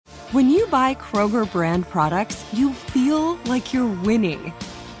When you buy Kroger brand products, you feel like you're winning.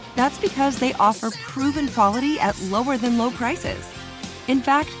 That's because they offer proven quality at lower than low prices. In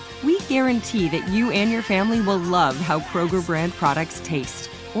fact, we guarantee that you and your family will love how Kroger brand products taste,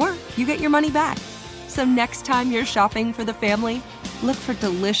 or you get your money back. So next time you're shopping for the family, look for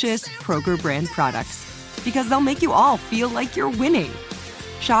delicious Kroger brand products, because they'll make you all feel like you're winning.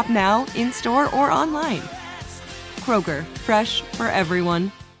 Shop now, in-store, or online. Kroger, fresh for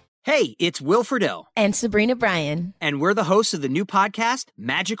everyone. Hey, it's Will Friedle. And Sabrina Bryan. And we're the hosts of the new podcast,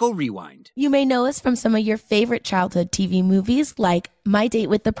 Magical Rewind. You may know us from some of your favorite childhood TV movies like My Date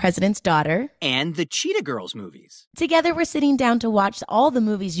with the President's Daughter and the Cheetah Girls movies. Together, we're sitting down to watch all the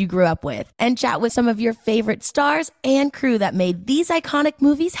movies you grew up with and chat with some of your favorite stars and crew that made these iconic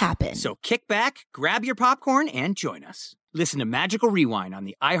movies happen. So kick back, grab your popcorn, and join us. Listen to Magical Rewind on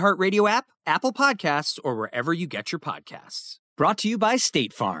the iHeartRadio app, Apple Podcasts, or wherever you get your podcasts. Brought to you by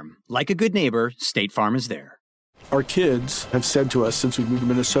State Farm. Like a good neighbor, State Farm is there. Our kids have said to us since we moved to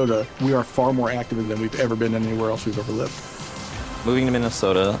Minnesota, we are far more active than we've ever been anywhere else we've ever lived. Moving to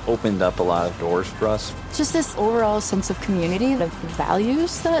Minnesota opened up a lot of doors for us. Just this overall sense of community, of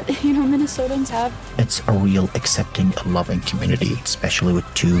values that, Minnesotans have. It's a real accepting, loving community, especially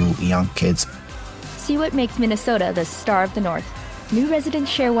with 2 young kids. See what makes Minnesota the star of the North. New residents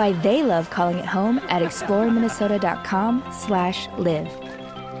share why they love calling it home at exploreminnesota.com/live.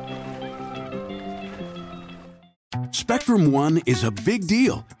 Spectrum One is a big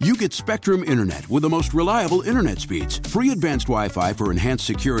deal. You get Spectrum Internet with the most reliable internet speeds, free advanced Wi-Fi for enhanced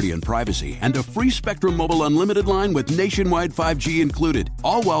security and privacy, and a free Spectrum Mobile Unlimited line with nationwide 5G included,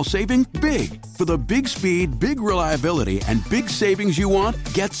 all while saving big. For the big speed, big reliability, and big savings you want,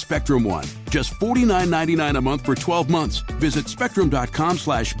 get Spectrum One. Just $49.99 a month for 12 months. Visit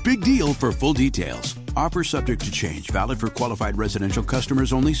spectrum.com/big deal for full details. Offer subject to change. Valid for qualified residential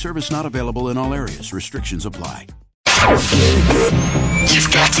customers only. Service not available in all areas. Restrictions apply. You've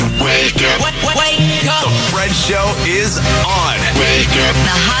got to wake up. Wake up. The Fred Show is on. Wake up.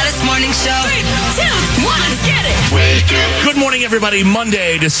 The hottest morning show. 3, 2, 1, let's get it. Wake up. Good morning, everybody.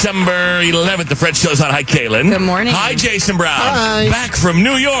 Monday, December 11th. The Fred Show's on. Hi, Kaylin. Good morning. Hi, Jason Brown. Hi. Back from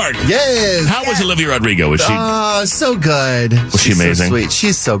New York. Yes. How was Olivia Rodrigo? Was she? So good. Was she amazing? So sweet.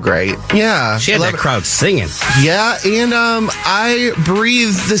 She's so great. Yeah. She had that crowd singing. Yeah, and I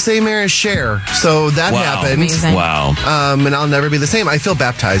breathe the same air as Cher, so that happened. Amazing. Wow. And I'll never be the same. I feel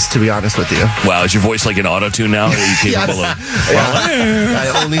baptized, to be honest with you. Wow, is your voice like an auto-tune now? Are you capable of...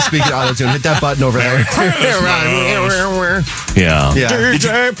 I only speak in auto-tune. Hit that button over there. Yeah.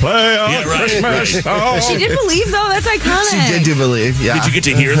 DJ play on Christmas song. She did Believe, though. That's iconic. She did do Believe, yeah. Did you get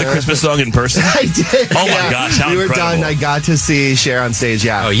to hear the Christmas song in person? I did. Oh, my gosh, how we were incredible. done. I got to see Cher on stage,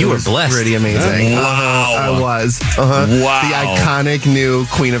 yeah. Oh, you were blessed. Pretty amazing. Wow. I was. Wow. The iconic new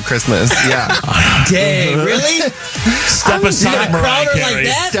Queen of Christmas, yeah. Dang, really? Step aside, Mariah Carey. Like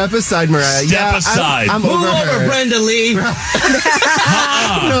that? Step aside, Mariah. Step aside. I'm Move over her. Brenda Lee.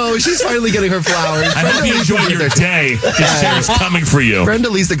 No, she's finally getting her flowers. I hope you enjoy your day, because Cher's coming for you. Brenda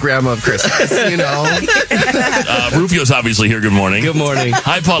Lee's the grandma of Christmas, Rufio's obviously here. Good morning. Good morning.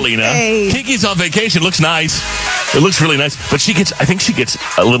 Hi, Paulina. Hey. Kiki's on vacation. Looks nice. It looks really nice. But I think she gets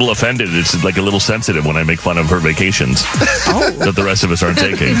a little offended. It's like a little sensitive when I make fun of her vacations that the rest of us aren't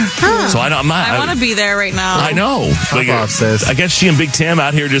taking. So I'm not. I want to be there right now. I know. Off, sis. I guess she and Big Tim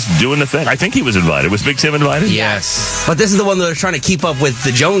out here just doing the thing. I think he was invited. Was Big Tim invited? Yes. But this is the one that they're trying to keep up with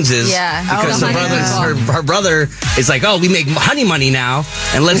the Joneses. Yeah. Because her brother is like, oh, we make honey money now,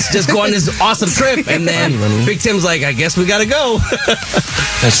 and let's just go on this awesome trip. And then Big Tim's like, I guess we got to go.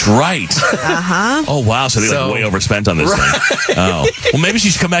 That's right. Uh-huh. Oh, wow. So they way overspent on this thing. Oh. Well, maybe she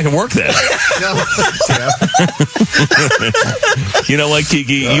should come back and work then. You know what,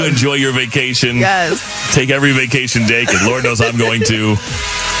 Kiki? You enjoy your vacation. Yes. Take every vacation day, because Lord knows I'm going to.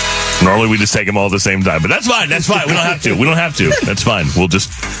 Normally we just take them all at the same time. But that's fine. That's fine. We don't have to. We don't have to. That's fine. We'll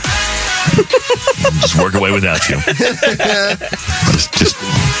just work away without you. Just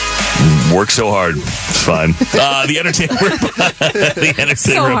work so hard. It's fine. The entertainment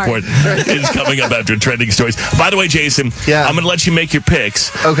report is coming up after trending stories. By the way, Jason, I'm going to let you make your picks.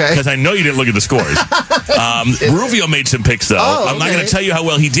 Okay. Because I know you didn't look at the scores. Rufio made some picks, though. I'm not going to tell you how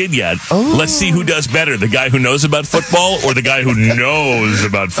well he did yet. Let's see who does better, the guy who knows about football or the guy who knows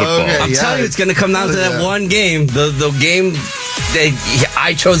about football. Okay, I'm telling you, it's going to come down to that one game. The game that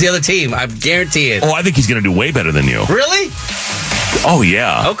I chose the other team. I guarantee it. Oh, I think he's going to do way better than you. Really? Oh,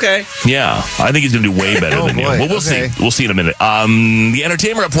 yeah. Okay. Yeah. I think he's going to do way better than you. Well, we'll see. We'll see in a minute. The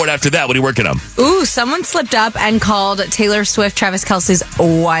entertainment report after that. What are you working on? Ooh, someone slipped up and called Taylor Swift Travis Kelce's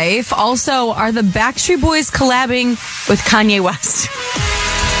wife. Also, are the Backstreet Boys collabing with Kanye West?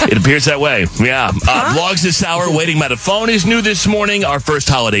 It appears that way. Yeah. Blogs this hour. Waiting by the phone is new this morning. Our first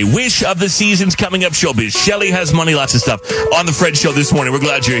holiday wish of the season's coming up. Showbiz. Shelly has money. Lots of stuff on the Fred Show this morning. We're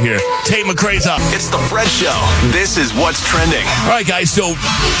glad you're here. Tate McRae's up. It's the Fred Show. This is what's trending. All right, guys. So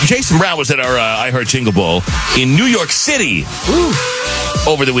Jason Brown was at our iHeart Jingle Ball in New York City. Woo.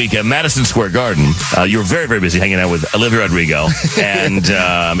 Over the weekend, Madison Square Garden. You were very, very busy hanging out with Olivia Rodrigo and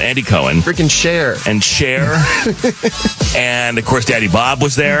Andy Cohen. Freaking Cher. And Cher. And, of course, Daddy Bob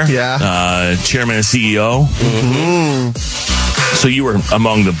was there. Yeah. Chairman and CEO. Mm-hmm. So you were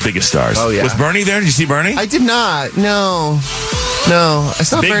among the biggest stars. Oh, yeah. Was Bernie there? Did you see Bernie? I did not. No. I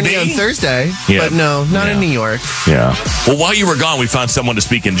saw Big Bernie B? on Thursday, Yeah. but no, not in New York. Yeah. Well, while you were gone, we found someone to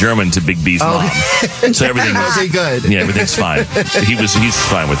speak in German to Big B's mom. So everything was okay, good. Yeah, everything's fine. He's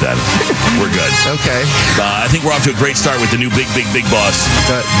fine with that. We're good. Okay. I think we're off to a great start with the new big boss,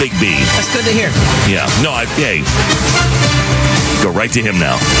 Big B. That's good to hear. Yeah. No, hey. Go right to him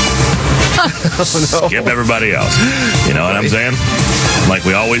now. Skip everybody else. You know what I'm saying? Like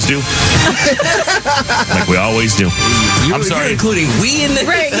we always do. Like we always do. I'm sorry. You're including we in the...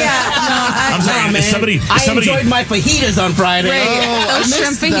 Right, yeah. I'm sorry. man. Somebody. I enjoyed my fajitas on Friday. Right. Those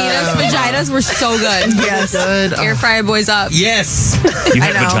shrimp fajitas, vaginas were so good. Yes. Good. Air fryer boys up. Yes. You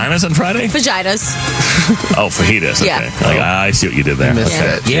had vaginas on Friday? Vaginas. Oh, fajitas. Okay. Yeah. Like, I see what you did there.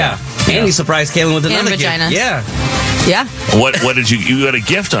 Okay. Yeah. And he surprised Kaylin with another gift. vaginas. Yeah. Yeah. What did you had a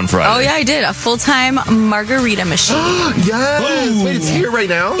gift on Friday? Oh, yeah, I did. A full-time margarita machine. Yes. Wait, it's here right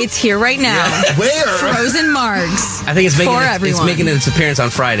now? It's here right now. Yeah. Where? Frozen Margs. I think it's making, for it's everyone. making its appearance on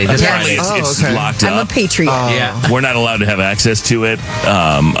Friday. Just Apparently it's locked up. I'm a patriot. Yeah. We're not allowed to have access to it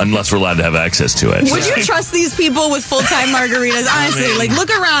unless we're allowed to have access to it. Would you trust these people with full-time margaritas? Honestly, like, look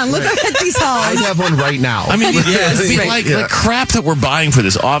around. Look at these I homes. have one right now. I mean, the crap that we're buying for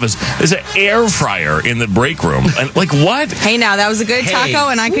this office. There's an air fryer in the break room. And, like, what? Hey, now, that was a good taco,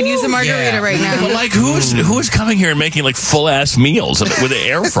 and I could use a margarita right now. But, like, who is coming here and making, like, full-ass meals with an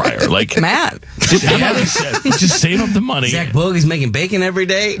air fryer? Like, Matt. Just save up the money. Zach Boogie's making bacon every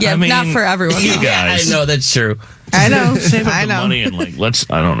day. Yeah, I mean, not for everyone. You though. guys. I know, that's true. I know. Save up I the know. money and, like,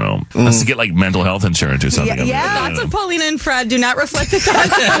 I don't know. Let's get, like, mental health insurance or something. Thoughts of Paulina and Fred do not reflect the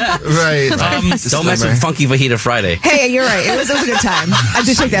thoughts. Right. Don't mess with Funky Fajita Friday. Hey, you're right. It was a good time. I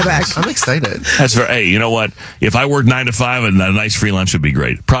just take that back. I'm excited. That's for, hey, you know what? If I worked 9 to 5, a nice free lunch would be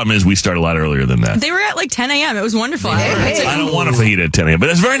great. Problem is, we start a lot earlier than that. They were at like 10 a.m. It was wonderful. I don't want a fajita at 10 a.m., but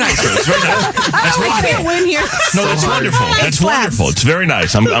that's very nice. It's very nice. That's We can't win here. No, that's wonderful. That's slaps. wonderful. It's very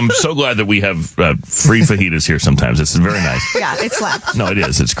nice. I'm so glad that we have free fajitas here sometimes. It's very nice. Yeah, it slapped. No, it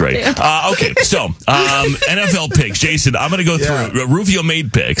is. It's great. Okay, so NFL picks. Jason, I'm going to go through. Rufio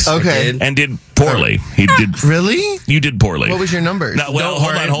made picks. Okay. And did poorly. He did. Really? You did poorly. What was your numbers? No, well,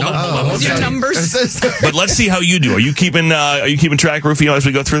 hold on. What's your numbers? But let's see how you do. Are you keeping track, Rufio, as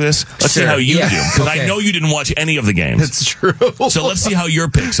we go through this? Let's see how you do. Because I know you didn't watch any of the games. It's true. So let's see how your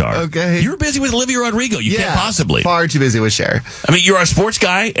picks are. Okay. You're busy with Olivia Rodrigo. You can't possibly. Far too busy with Cher. I mean, you're our sports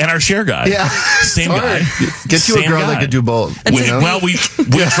guy and our Cher guy. Yeah. Same guy. Get you a Same girl guy. that could do both. We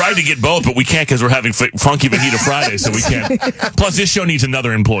tried to get both, but we can't because we're having Funky Fajita Friday, so we can't. Plus, this show needs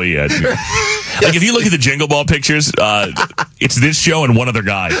another employee. Like, if you look at the Jingle Ball pictures, it's this show and one other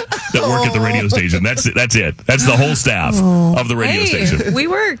guy that work at the radio station. That's it. That's the whole staff of the radio station. We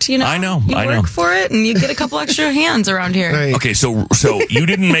worked, you know. I know. You work for it, and you get a couple extra hands around here. Right. Okay, so you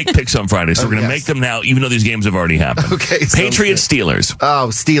didn't make picks on Friday, so we're going to make them now, even though these games have already happened. Okay. Patriots, Steelers. Oh,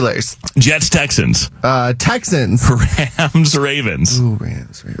 Steelers. Jets, Texans. Texans. Rams, Ravens. Ooh,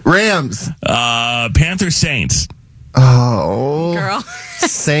 Rams. Panthers, Saints. Oh. Girl.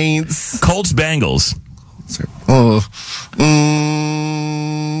 Saints. Colts, Bengals. Oh.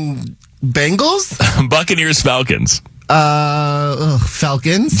 Bengals? Buccaneers, Falcons.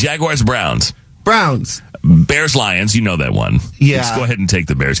 Falcons. Jaguars, Browns. Browns. Bears, Lions. You know that one. Yeah. Let's go ahead and take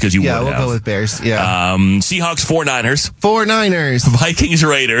the Bears because you would have. Yeah, we'll go with Bears. Yeah. Seahawks, 49ers. 49ers. Vikings,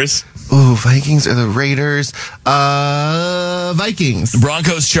 Raiders. Ooh, Vikings are the Raiders. Vikings.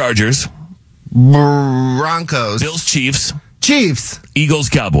 Broncos, Chargers. Broncos. Bills, Chiefs. Chiefs. Eagles,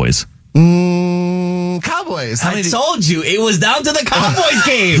 Cowboys. Cowboys. I told you it was down to the Cowboys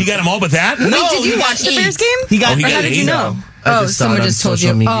game. He got them all but that? Wait, did you watch the Bears game? He got. he Or got how did you eight. know? I just saw someone it on just told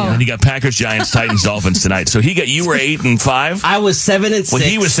social you. media. And you got Packers, Giants, Titans, Dolphins tonight. So you were 8-5. I was 7-6. Well,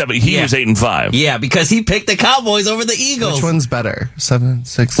 he was 7. He was 8-5. Yeah, because he picked the Cowboys over the Eagles. Which one's better? 7,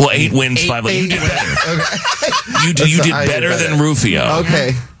 6. Well, 8 wins, 5. You did better. Okay. You did better than Rufio.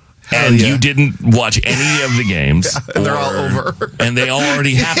 Okay. And you didn't watch any of the games. And they're all over. And they all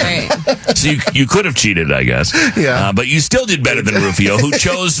already happened. So you could have cheated, I guess. Yeah. But you still did better than Rufio, who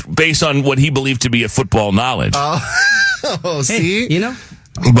chose based on what he believed to be a football knowledge. Oh, see? You know?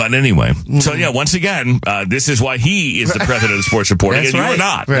 But anyway, so yeah, once again, this is why he is the president of Sports Reporting, and you are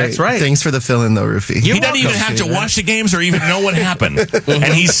not. Right. That's right. Thanks for the fill-in, though, Rufy. He doesn't even have to watch the games or even know what happened,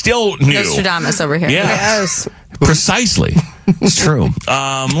 and he's still new. Nostradamus over here. Yeah. Yes. Precisely. It's true.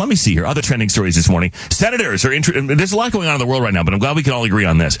 Let me see here. Other trending stories this morning. Senators are there's a lot going on in the world right now, but I'm glad we can all agree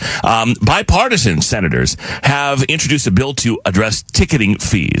on this. Bipartisan senators have introduced a bill to address ticketing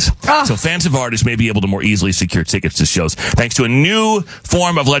fees. So fans of artists may be able to more easily secure tickets to shows thanks to a new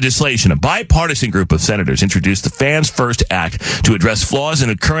form of legislation. A bipartisan group of senators introduced the Fans First Act to address flaws in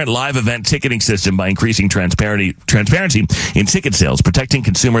the current live event ticketing system by increasing transparency in ticket sales, protecting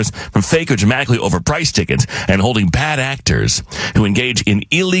consumers from fake or dramatically overpriced tickets, and holding bad actors who engage in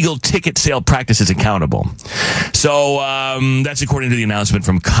illegal ticket sale practices accountable. So that's according to the announcement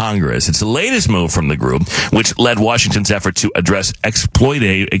from Congress. It's the latest move from the group, which led Washington's effort to address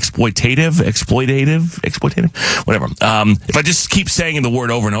exploitative, whatever. If I just keep saying the word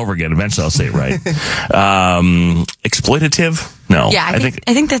over and over again, eventually I'll say it right. Exploitative? No. Yeah, I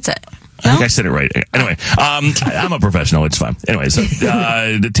think that's it. I think I said it right. Anyway, I'm a professional. It's fine. Anyway, so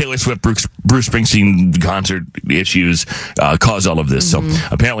the Taylor Swift Bruce Springsteen concert issues caused all of this. So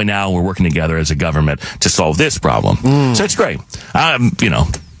apparently now we're working together as a government to solve this problem. So it's great.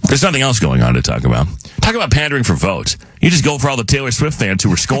 There's nothing else going on to talk about. Talk about pandering for votes. You just go for all the Taylor Swift fans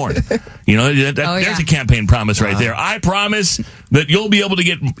who were scorned. There's a campaign promise right there. I promise that you'll be able to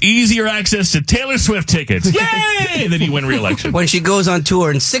get easier access to Taylor Swift tickets. Yay! Then you win re-election. When she goes on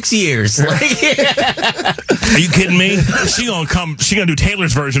tour in 6 years. Are you kidding me? She gonna do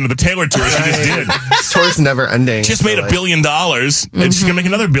Taylor's version of the Taylor tour she just did. This tour's never ending. Just made $1 billion, and she's gonna make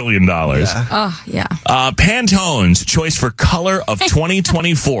another $1 billion. Yeah. Oh, yeah. Pantone's choice for color of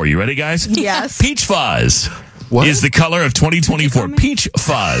 2024. You ready, guys? Yes. Peach fuzz. Is the color of 2024. Peach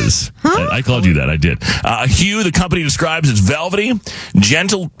fuzz. Huh? I called you that. I did. A hue the company describes as velvety,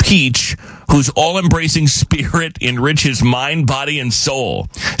 gentle peach, whose all-embracing spirit enriches mind, body, and soul.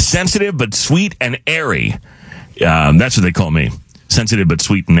 Sensitive but sweet and airy. That's what they call me. Sensitive but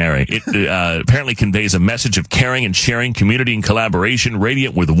sweet and airy. It apparently conveys a message of caring and sharing, community and collaboration,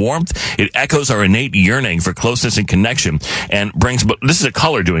 radiant with warmth. It echoes our innate yearning for closeness and connection, and brings, this is a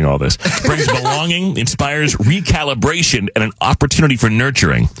color doing all this, brings belonging, inspires recalibration, and an opportunity for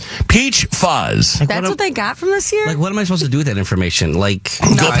nurturing. Peach fuzz. That's what they got from this year? Like, what am I supposed to do with that information? Like,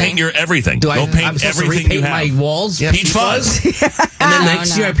 go paint your everything. Go paint everything you have. My walls? Yeah. Peach fuzz. And then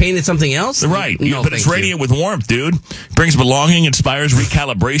next year I painted something else? Right. No, but it's radiant with warmth, dude. Brings belonging, inspires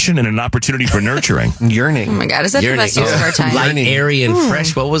recalibration, and an opportunity for nurturing. Yearning. Oh my God, is that the best use of our time? Light, airy, and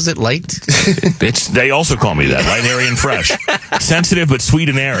fresh. What was it? Light? They also call me that. Light, airy, and fresh. Sensitive, but sweet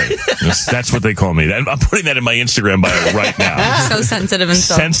and airy. That's what they call me. I'm putting that in my Instagram bio right now. So sensitive and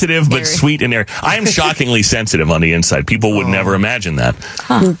so sensitive, but airy. Sweet and airy. I am shockingly sensitive on the inside. People would never imagine that.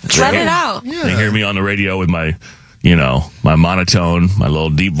 Huh. Let it out. Yeah. They hear me on the radio with my monotone, my little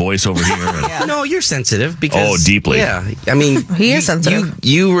deep voice over here. Yeah. No, you're sensitive because... deeply. Yeah. I mean... He is sensitive.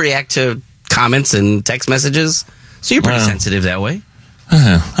 You react to comments and text messages, so you're pretty sensitive that way.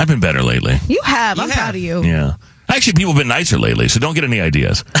 I've been better lately. You have. I'm proud of you. Yeah. Actually, people have been nicer lately, so don't get any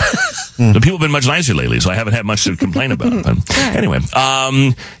ideas. The people have been much nicer lately, so I haven't had much to complain about. But anyway,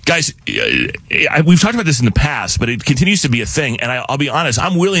 guys, we've talked about this in the past, but it continues to be a thing. And I'll be honest,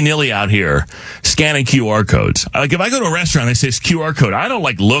 I'm willy-nilly out here scanning QR codes. Like, if I go to a restaurant and they say it's QR code, I don't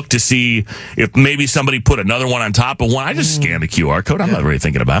look to see if maybe somebody put another one on top of one. I just scan the QR code. I'm not really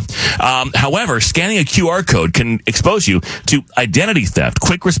thinking about it. However, scanning a QR code can expose you to identity theft.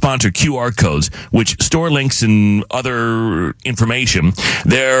 Quick response or QR codes, which store links and other information.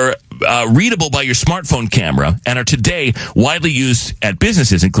 They're readable by your smartphone camera and are today widely used at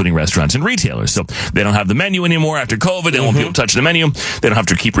businesses, including restaurants and retailers. So they don't have the menu anymore after COVID. They don't want people touching the menu. They don't have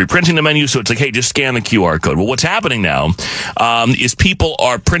to keep reprinting the menu. So it's like, hey, just scan the QR code. Well, what's happening now is people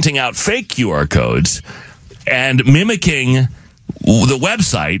are printing out fake QR codes and mimicking the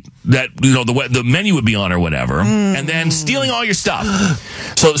website that the menu would be on or whatever, and then stealing all your stuff.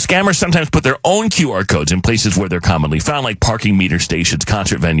 So scammers sometimes put their own QR codes in places where they're commonly found, like parking meter stations,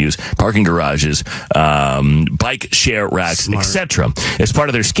 concert venues, parking garages, bike share racks, etc. As part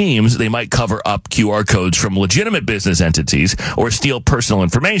of their schemes, they might cover up QR codes from legitimate business entities or steal personal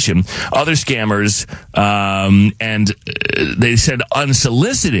information. Other scammers and they send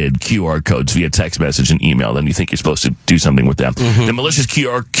unsolicited QR codes via text message and email. Then you think you're supposed to do something with them. The malicious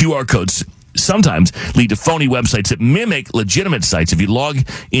QR codes sometimes lead to phony websites that mimic legitimate sites. If you log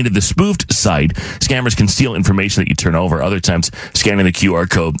into the spoofed site, scammers can steal information that you turn over. Other times, scanning the QR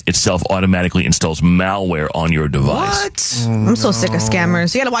code itself automatically installs malware on your device. What? I'm so sick of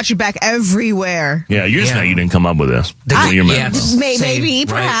scammers. You got to watch your back everywhere. Yeah, you're just not, you didn't come up with this. Maybe,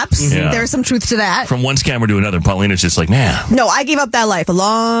 perhaps. Yeah. There's some truth to that. From one scammer to another, Paulina's just like, man. No, I gave up that life a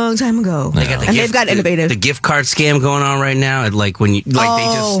long time ago. They've got innovative. The gift card scam going on right now. Like when you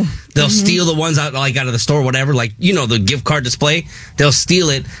they'll steal the ones out of the store, whatever. Like, the gift card display. They'll steal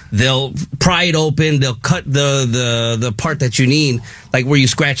it. They'll pry it open. They'll cut the part that you need, like where you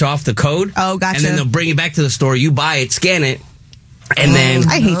scratch off the code. Oh, gotcha. And then they'll bring it back to the store. You buy it, scan it. And then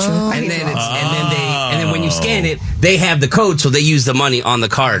I hate you. And then when you scan it, they have the code, so they use the money on the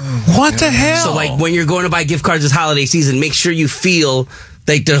card. What the hell? So like when you're going to buy gift cards this holiday season, make sure you feel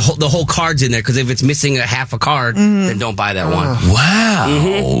like the whole card's in there, because if it's missing a half a card, then don't buy that one.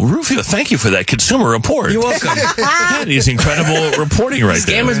 Wow. Rufio, thank you for that consumer report. You're welcome. That is incredible reporting right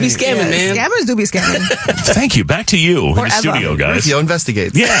there. Scammers be scamming, man. Scammers do be scamming. Thank you. Back to you in the Forever. studio, guys. Rufio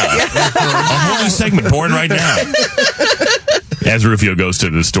investigates. Yeah. A whole new segment born right now. As Rufio goes to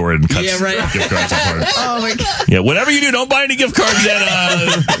the store and cuts gift cards apart. Oh, my God. Yeah, whatever you do, don't buy any gift cards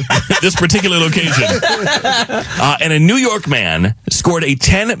at this particular location. And a New York man scored a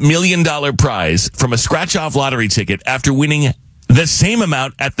 $10 million prize from a scratch-off lottery ticket after winning the same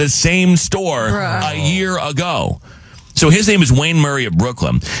amount at the same store a year ago. So his name is Wayne Murray of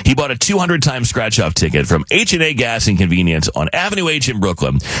Brooklyn. He bought a 200-time scratch-off ticket from H&A Gas and Convenience on Avenue H in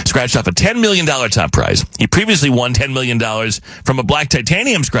Brooklyn, scratched off a $10 million top prize. He previously won $10 million from a black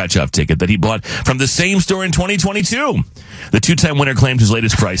titanium scratch-off ticket that he bought from the same store in 2022. The two-time winner claimed his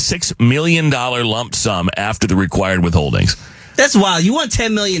latest prize, $6 million lump sum after the required withholdings. That's wild. You want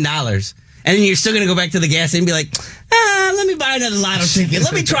 $10 million, and then you're still going to go back to the gas and be like, let me buy another lotto ticket.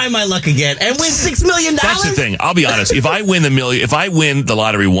 Let me try my luck again and win $6 million. That's the thing. I'll be honest. If I win the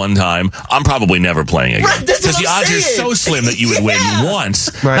lottery one time, I'm probably never playing again. Because the odds are so slim that you would win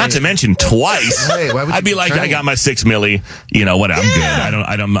once, not to mention twice. I'd be like, I got my $6 million. You know what? I'm good.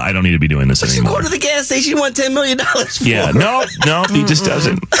 I don't need to be doing this anymore. You go to the gas station, you want $10 million for. Yeah, no, he just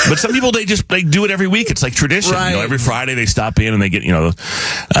doesn't. But some people, they do it every week. It's like tradition. Right. Every Friday they stop in and they get, I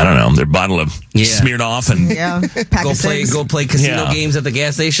don't know, their bottle of Smirnoff and go play casino games at the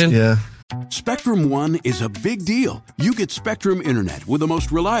gas station. Yeah. Spectrum One is a big deal. You get Spectrum Internet with the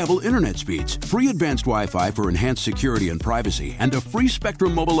most reliable internet speeds, free advanced Wi-Fi for enhanced security and privacy, and a free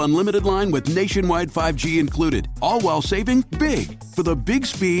Spectrum Mobile Unlimited line with nationwide 5G included, all while saving big. For the big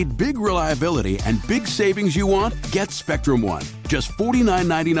speed, big reliability, and big savings you want, get Spectrum One. Just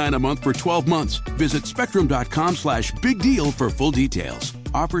 $49.99 a month for 12 months. Visit spectrum.com/big deal for full details.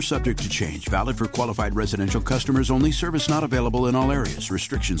 Offer subject to change. Valid for qualified residential customers only. Service not available in all areas.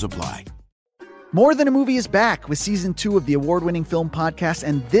 Restrictions apply. More Than a Movie is back with Season 2 of the award-winning film podcast,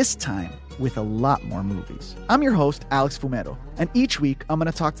 and this time with a lot more movies. I'm your host, Alex Fumero, and each week I'm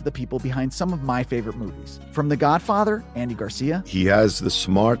going to talk to the people behind some of my favorite movies. From The Godfather, Andy Garcia. He has the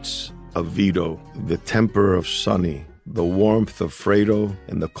smarts of Vito, the temper of Sonny, the warmth of Fredo,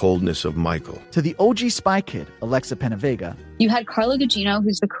 and the coldness of Michael. To the OG Spy Kid, Alexa Penavega. You had Carla Gugino,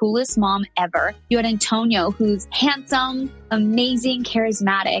 who's the coolest mom ever. You had Antonio, who's handsome, amazing,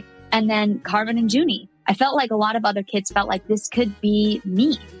 charismatic. And then Carmen and Junie. I felt like a lot of other kids felt like this could be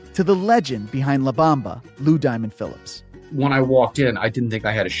me. To the legend behind La Bamba, Lou Diamond Phillips. When I walked in, I didn't think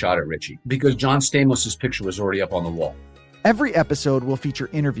I had a shot at Richie because John Stamos' picture was already up on the wall. Every episode will feature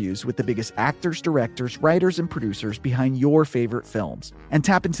interviews with the biggest actors, directors, writers, and producers behind your favorite films and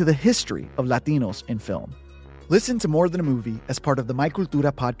tap into the history of Latinos in film. Listen to More Than a Movie as part of the My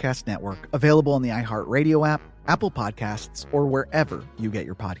Cultura podcast network, available on the iHeartRadio app, Apple Podcasts, or wherever you get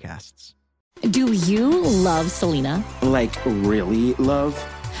your podcasts. Do you love Selena? Like, really love?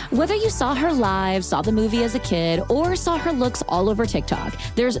 Whether you saw her live, saw the movie as a kid, or saw her looks all over TikTok,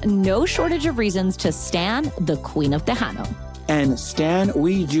 there's no shortage of reasons to stan the Queen of Tejano. And Stan,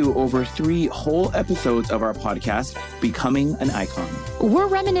 we do over 3 whole episodes of our podcast, Becoming an Icon. We're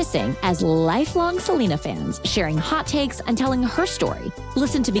reminiscing as lifelong Selena fans, sharing hot takes and telling her story.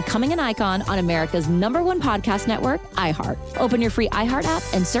 Listen to Becoming an Icon on America's #1 podcast network, iHeart. Open your free iHeart app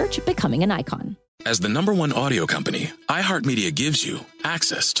and search Becoming an Icon. As the #1 audio company, iHeartMedia gives you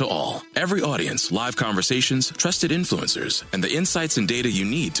access to all. Every audience, live conversations, trusted influencers, and the insights and data you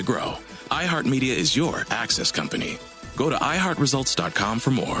need to grow. iHeartMedia is your access company. Go to iHeartResults.com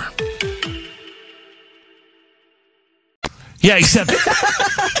for more. Yeah, except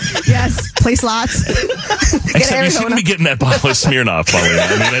Yes, play slots. except you shouldn't be getting that bottle of Smirnoff, Paulina.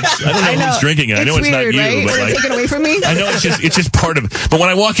 I mean, I don't know who's drinking it. I know it's not weird, you, right? but When like, it's taken away from me. I know it's just part of. But when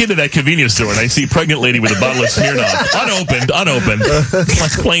I walk into that convenience store and I see a pregnant lady with a bottle of Smirnoff, unopened,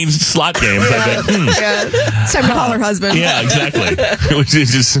 like playing slot games, I think, Yeah. It's time to call her husband. yeah, exactly. Which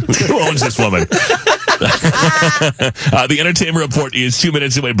is just who owns this woman? The Entertainment Report is 2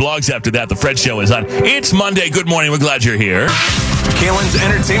 minutes away. Blogs after that. The Fred Show is on. It's Monday. Good morning. We're glad you're here. Kalen's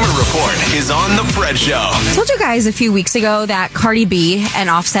Entertainment Report is on The Fred Show. I told you guys a few weeks ago that Cardi B and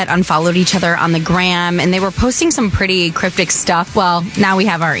Offset unfollowed each other on the gram, and they were posting some pretty cryptic stuff. Well, now we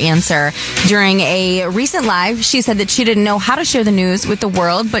have our answer. During a recent live, she said that she didn't know how to share the news with the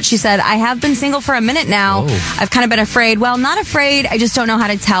world, but she said, I have been single for a minute now. I've kind of been afraid. Well, not afraid. I just don't know how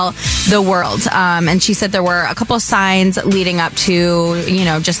to tell the world. And she said there were a couple of signs leading up to,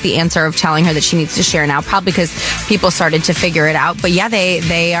 just the answer of telling her that she needs to share now, probably because people started to figure it out. But yeah,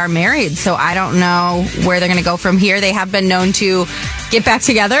 they are married, so I don't know where they're going to go from here. They have been known to get back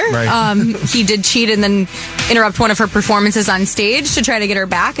together. Right. He did cheat and then interrupt one of her performances on stage to try to get her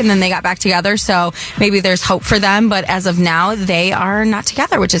back, and then they got back together. So maybe there's hope for them, but as of now, they are not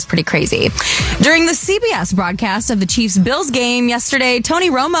together, which is pretty crazy. During the CBS broadcast of the Chiefs-Bills game yesterday, Tony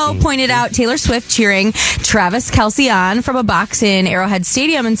Romo pointed out Taylor Swift cheering Travis Kelce on from a box in Arrowhead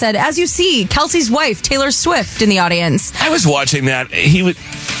Stadium and said, as you see, Kelce's wife, Taylor Swift, in the audience. I was watching that.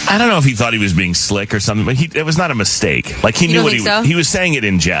 I don't know if he thought he was being slick or something, but it was not a mistake. Like he knew what he was saying it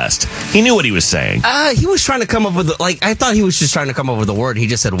in jest. He knew what he was saying. He was trying to come up with I thought he was just trying to come up with a word. He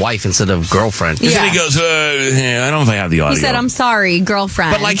just said wife instead of girlfriend. And then he goes, I don't know if I have the audio. He said, I'm sorry,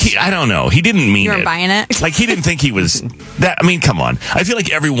 girlfriend. But I don't know. He didn't mean it. You weren't buying it? Like he didn't think he was that. I mean, come on. I feel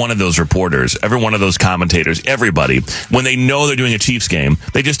like every one of those reporters, every one of those commentators, everybody, when they know they're doing a Chiefs game,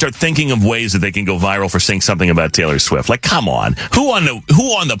 they just start thinking of ways that they can go viral for saying something about Taylor Swift. Like, come on. Who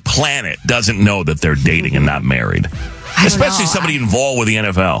on the planet doesn't know that they're dating and not married? Especially somebody involved with the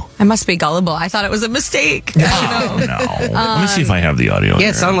NFL. I must be gullible. I thought it was a mistake. No. Let me see if I have the audio. Yeah,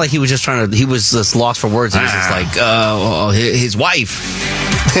 it sounded like he was just he was just lost for words. He was just like, his wife.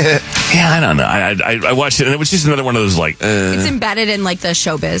 Yeah, I don't know. I watched it, and it was just another one of those It's embedded in the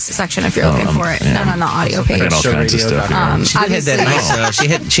showbiz section if you're looking for it, not on the audio page. All kinds of stuff. She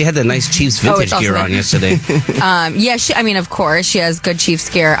had that nice Chiefs vintage gear on yesterday. Yeah, of course, she has good Chiefs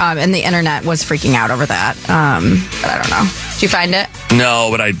gear, and the internet was freaking out over that. But I don't know. Did you find it? No,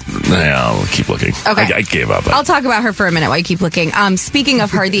 but I'll keep looking. Okay. I gave up. I'll talk about her for a minute while you keep looking. Speaking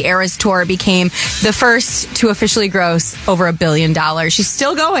of her, the Eras Tour became the first to officially gross over $1 billion. She's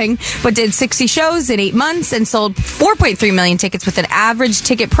still going, but did 60 shows in 8 months and sold 4.3 million tickets with an average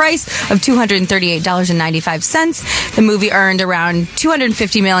ticket price of $238.95. The movie earned around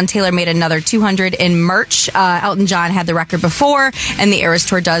 $250 million. Taylor made another $200 in merch. Elton John had the record before, and the Eras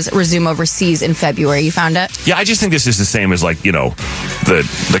Tour does resume overseas in February. You found it? Yeah, I just think this is the same as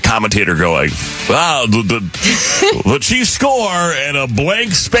the commentator going, wow, the Chiefs score and a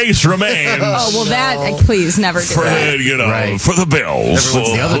blank space remains. Oh, well, that, please, never do Fred, that. For the Bills.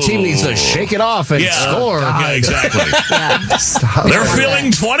 The other team needs to shake it off and score. Yeah, exactly. They're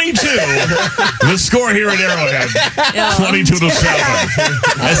feeling 22. The score here at Arrowhead,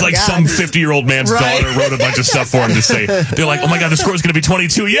 22-7. As some 50-year-old man's daughter wrote a bunch of stuff for him to say. They're like, oh my God, the score's going to be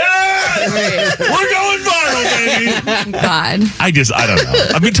 22. Yeah! We're going viral, baby. God. I don't know.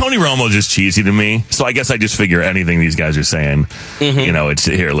 Tony Romo is just cheesy to me. So I guess I just figure anything these guys are saying, it's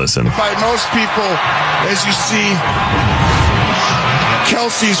here, listen. By most people, as you see,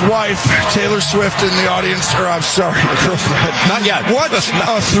 Kelce's wife, Taylor Swift, in the audience, or I'm sorry, girlfriend. Not yet. What a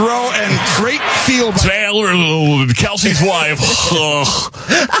throw and great feel. Taylor, Kelce's wife.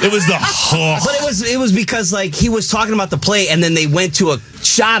 It was the. But it was because he was talking about the play, and then they went to a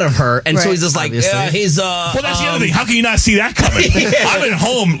shot of her, and so he's just like, well, that's the other thing. How can you not see that coming? I'm at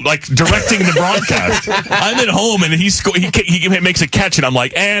home, directing the broadcast. I'm at home, and he makes a catch, and I'm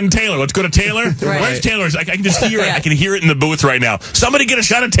like, and Taylor, let's go to Taylor. Where's Taylor? I can just hear it. I can hear it in the booth right now. Somebody get a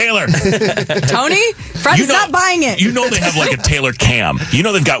shot of Taylor. Tony, Fred's not buying it. You know they have a Taylor cam. You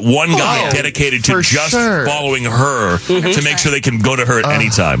know they've got one guy dedicated to just following her to make sure they can go to her at any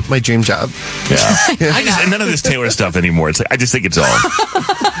time. My dream job. Yeah. None of this Taylor stuff anymore. I just think it's all.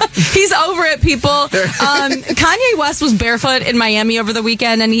 He's over it, people. Kanye West was barefoot in Miami over the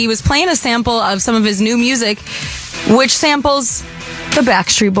weekend, and he was playing a sample of some of his new music, which samples the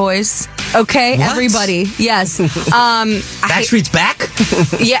Backstreet Boys. Okay, what? Everybody. Yes. Backstreet's back?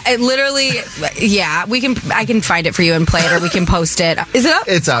 Yeah, it literally. Yeah, I can find it for you and play it, or we can post it. Is it up?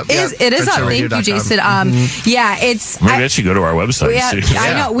 It's up. It is up. Thank you, Jason. Yeah, it's. Maybe I should go to our website.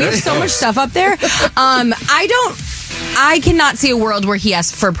 I know we have so much stuff up there. I cannot see a world where he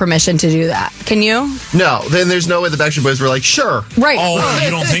asked for permission to do that. Can you? No, then there's no way the Backstreet Boys were like, sure. Right. Oh,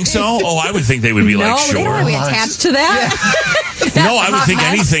 you don't think so? Oh, I would think they would be like, sure. No, they don't want to be attached to that. No, I would think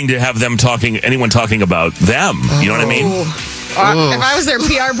anything to have them anyone talking about them. You know what I mean? If I was their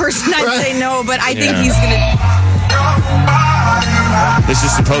PR person, I'd say no, but I think he's going to... This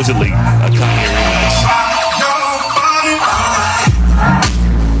is supposedly a Kanye remix.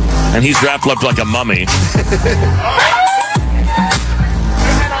 And he's wrapped up like a mummy.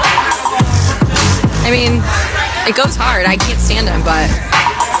 I mean, it goes hard. I can't stand him, but...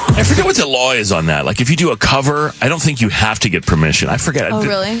 I forget what the law is on that. Like, if you do a cover, I don't think you have to get permission. I forget. Oh,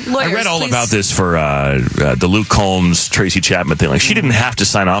 really? Lawyers, I read all please. about this for the Luke Combs, Tracy Chapman thing. Like, she didn't have to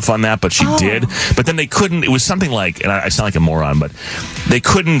sign off on that, but she did. But then they couldn't. It was something like, and I sound like a moron, but they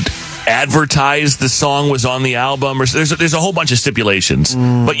couldn't advertise the song was on the album. Or there's a whole bunch of stipulations.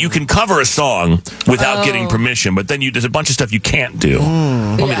 But you can cover a song without getting permission. But then there's a bunch of stuff you can't do.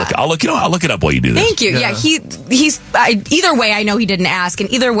 Let me look. I'll look it up while you do this. Thank you. Yeah, he's either way, I know he didn't ask,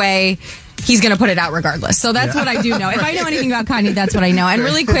 and either way, he's going to put it out regardless. So that's what I do know. If I know anything about Kanye, that's what I know. And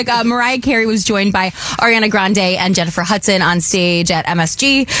really quick, Mariah Carey was joined by Ariana Grande and Jennifer Hudson on stage at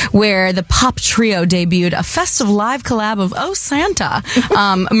MSG, where the pop trio debuted a festive live collab of Oh Santa.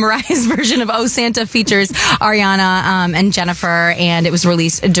 Mariah's version of Oh Santa features Ariana and Jennifer, and it was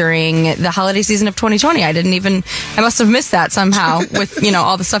released during the holiday season of 2020. I must have missed that somehow with,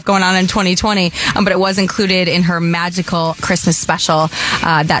 all the stuff going on in 2020. But it was included in her magical Christmas special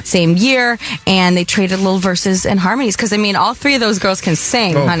that same year. And they traded little verses and harmonies because, all three of those girls can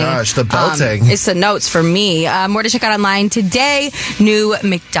sing, honey. Oh, gosh, the belting. It's the notes for me. More to check out online today. New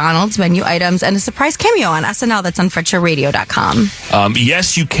McDonald's menu items and a surprise cameo on SNL that's on FrenchRadio.com.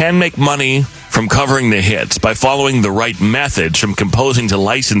 Yes, you can make money from covering the hits. By following the right methods, from composing to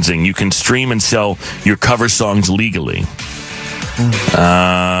licensing, you can stream and sell your cover songs legally.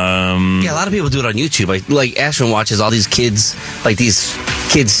 A lot of people do it on YouTube. Like Ashton watches all these kids,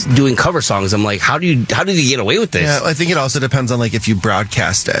 doing cover songs. I'm like, how do you get away with this? Yeah, I think it also depends on if you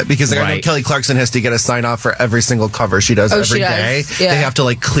broadcast it, because I know Kelly Clarkson has to get a sign off for every single cover she does every day. Yeah. They have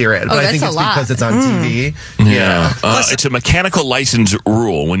to clear it, but I think it's because it's on TV. Yeah, it's a mechanical license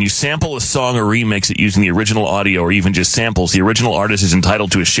rule. When you sample a song or remix it using the original audio, or even just samples, the original artist is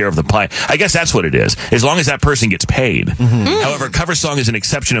entitled to a share of the pie. I guess that's what it is, as long as that person gets paid. However, cover song is an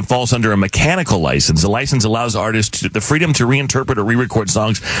exception and falls under a mechanical license. The license allows artists the freedom to reinterpret or re-record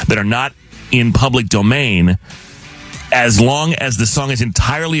songs that are not in public domain, as long as the song is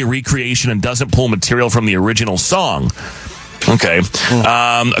entirely a recreation and doesn't pull material from the original song. Okay.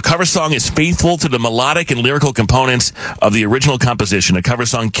 A cover song is faithful to the melodic and lyrical components of the original composition. A cover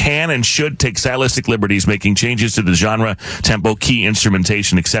song can and should take stylistic liberties, making changes to the genre, tempo, key,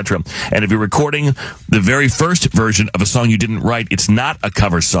 instrumentation, etc. And if you're recording the very first version of a song you didn't write, it's not a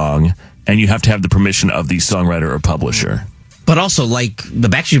cover song, and you have to have the permission of the songwriter or publisher. But also, the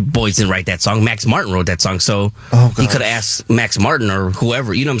Backstreet Boys didn't write that song. Max Martin wrote that song, so he could have asked Max Martin or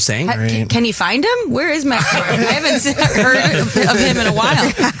whoever. You know what I'm saying? Can you find him? Where is Max Martin? I haven't heard of him in a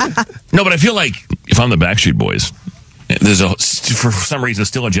while. No, but I feel like if I'm the Backstreet Boys, there's for some reason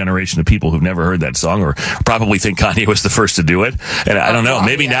still a generation of people who've never heard that song or probably think Kanye was the first to do it. And I don't know,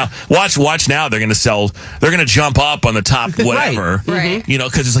 maybe now watch now they're going to jump up on the top whatever. Right.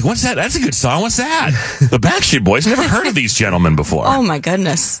 Because it's like, what's that? That's a good song. What's that? The Backstreet Boys. Never heard of these gentlemen before. Oh my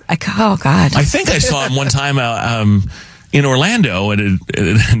goodness. Oh God. I think I saw him one time in Orlando at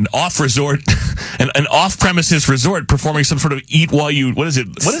an off-premises resort, performing some sort of eat while you. What is it?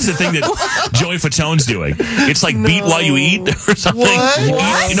 What is the thing that Joey Fatone's doing? It's like beat while you eat or something. What?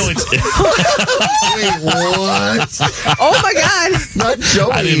 It's. Wait, what? Oh my God! Not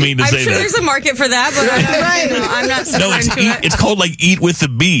Joey. I didn't mean to say that. I'm sure there's a market for that, but I'm not subscribed to it. It's called Eat with the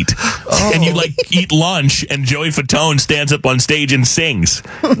Beat, and you eat lunch, and Joey Fatone stands up on stage and sings.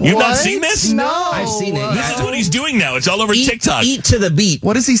 You've not seen this? No, I've seen it. This is what he's doing now. It's all over TikTok. Eat to the beat.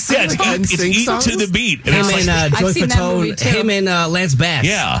 What does he say? Yeah, it's eat to the beat. And him and Joey Fatone, him and Lance Bass.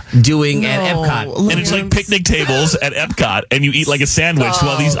 Yeah. Doing at Epcot. And it's like picnic tables at Epcot, and you eat like a sandwich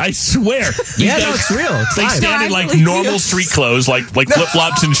while these. I swear. Yeah, no, it's real. It's they live. stand in normal street clothes, like flip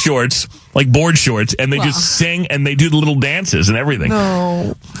flops and shorts, like board shorts, and they just sing and they do the little dances and everything.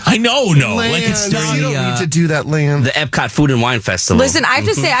 No, I know, no. Lance, It's during you don't need to do that, Lance. The Epcot Food and Wine Festival. Listen, I have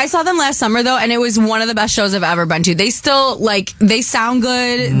to say, I saw them last summer though, and it was one of the best shows I've ever been to. They still they sound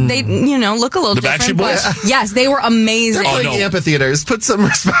good. They look a little the different. Backstreet Boys? Yes, they were amazing. They're playing amphitheaters. Put some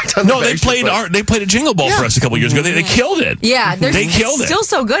respect on. They played a Jingle Ball for us a couple years ago. They killed it. Yeah, they killed it. Still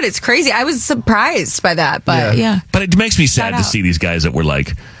so good. It's crazy. I was surprised by that, but yeah. But it makes me sad to see these guys that were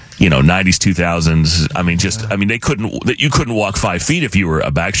 90s, 2000s. I mean, you couldn't walk 5 feet if you were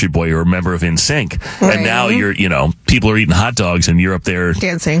a Backstreet Boy or a member of NSYNC. Right. And now people are eating hot dogs and you're up there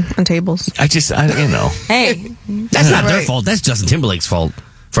dancing on tables. Hey, that's not their fault. That's Justin Timberlake's fault.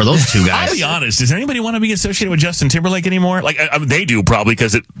 For those two guys. I'll be honest. Does anybody want to be associated with Justin Timberlake anymore? Like, they do probably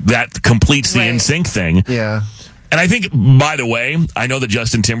because that completes the NSYNC thing. Yeah. And I think, by the way, I know that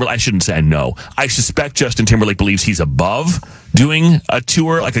Justin Timberlake, I shouldn't say I know. I suspect Justin Timberlake believes he's above doing a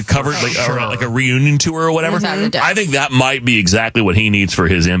tour, like a cover, or like a reunion tour or whatever. I think that might be exactly what he needs for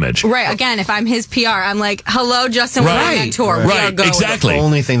his image. Right. Again, if I'm his PR, I'm like, hello, Justin, we're on that tour. Right. We are going. Exactly. The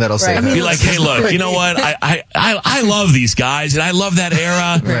only thing that'll say that. Be like, hey, look, you know what? I love these guys and I love that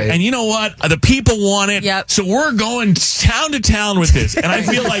era. Right. And you know what? The people want it. Yep. So we're going town to town with this. And I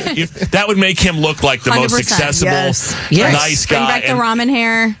feel like if that would make him look like the most 100%. accessible, nice guy. Bring back the ramen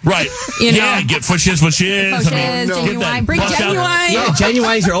hair. Right. Yeah, get for shiz. Genuine. Bring Genuine. Yeah,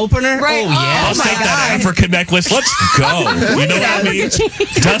 Genuine's your opener? Right. Oh, yeah. Let's take that Africa necklace. Let's go. You know what I mean?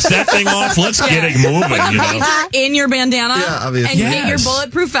 Dust that thing off. Let's get it moving, In your bandana. Yeah, obviously. And get your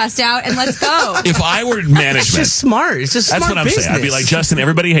bulletproof vest out and let's go. If I were management. It's just smart. It's just smart. That's what I'm business. saying. I'd be like, Justin,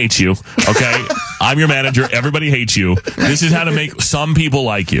 everybody hates you. Okay? I'm your manager. Everybody hates you. This is how to make some people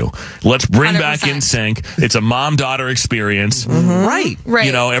like you. Let's bring 100%. Back NSYNC. It's a mom-daughter experience. Mm-hmm. Right.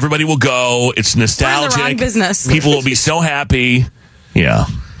 You know, everybody will go. It's nostalgic. We're in the wrong business. People will be so happy. Yeah.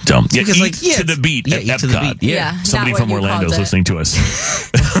 Dumb. Yeah, eat to the beat at Epcot. Yeah. Somebody from Orlando is listening to us.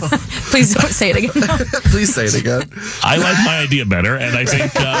 Please don't say it again. Please say it again. I like my idea better, and I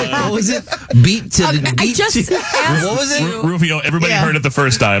think... what was it? Beat to the beat. What was it? Rufio, everybody heard it the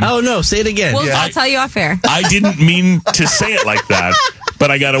first time. Oh, no. Say it again. Well, I'll tell you off air. I didn't mean to say it like that, but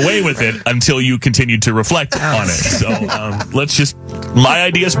I got away with it until you continued to reflect on it. So let's just... My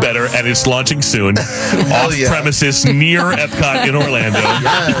idea's better, and it's launching soon. Off-premises near Epcot in Orlando.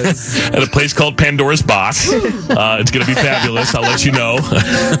 At a place called Pandora's Box. It's going to be fabulous. I'll let you know.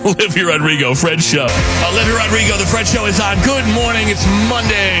 Olivia Rodrigo, Fred Show. Olivia Rodrigo, the Fred Show is on. Good morning. It's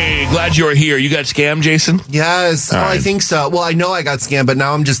Monday. Glad you're here. You got scammed, Jason? Yes. I think so. Well, I know I got scammed, but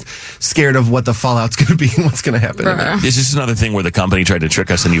now I'm just scared of what the fallout's going to be and what's going to happen. Is this another thing where the company tried to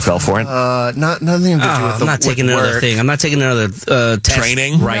trick us and you fell for it? Nothing to do with I'm not taking another thing. I'm not taking another test.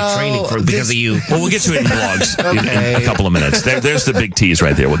 Training? Right, training because of you. Well, we'll get to it in blogs in a couple of minutes. There's the big tease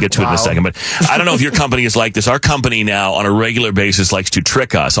right there. We'll get to it in a second. But I don't know if your company is like this. Our company now, on a regular basis, likes to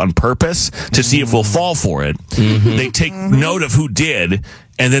trick us on purpose to see if we'll fall for it. Mm-hmm. They take note of who did,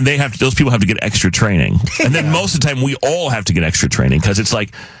 and then those people have to get extra training. And then most of the time, we all have to get extra training because it's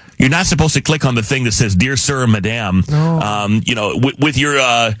like, you're not supposed to click on the thing that says "Dear Sir, Madam." With your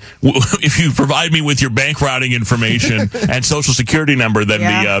if you provide me with your bank routing information and social security number, then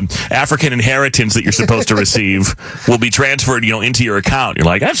the African inheritance that you're supposed to receive will be transferred, into your account. You're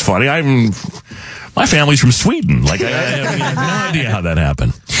like, that's funny. My family's from Sweden. Like, I have no idea how that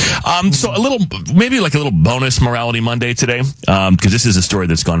happened. So maybe a little bonus Morality Monday today, because this is a story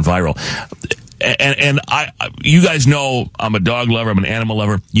that's gone viral. And you guys know I'm a dog lover. I'm an animal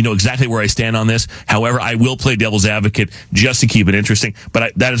lover. You know exactly where I stand on this. However, I will play devil's advocate just to keep it interesting.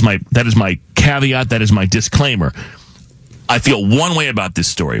 But that is my caveat. That is my disclaimer. I feel one way about this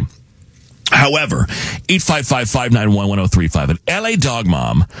story. However, 855-591-1035, an LA dog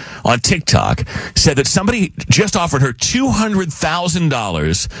mom on TikTok said that somebody just offered her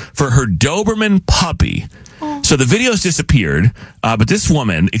 $200,000 for her Doberman puppy. So the videos disappeared, but this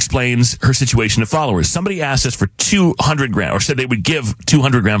woman explains her situation to followers. Somebody asked us for $200,000, or said they would give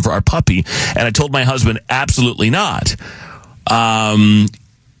 $200,000 for our puppy, and I told my husband, absolutely not.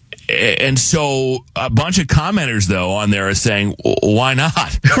 And so a bunch of commenters, though, on there are saying, why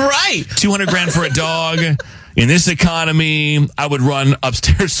not? Right. $200,000 for a dog. In this economy, I would run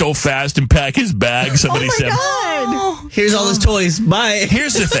upstairs so fast and pack his bag. Somebody said, God. Here's all his toys. Bye.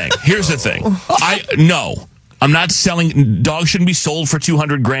 Here's the thing. I'm not selling. Dogs shouldn't be sold for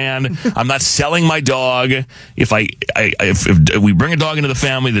 $200,000. I'm not selling my dog. If we bring a dog into the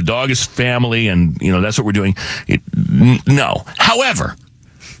family, the dog is family, and that's what we're doing. No. However,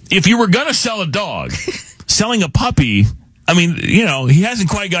 if you were gonna sell a dog, selling a puppy, I mean, he hasn't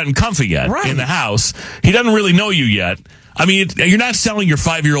quite gotten comfy yet in the house. He doesn't really know you yet. I mean, you're not selling your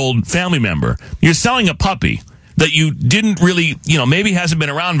 5-year-old family member. You're selling a puppy that you didn't really, maybe hasn't been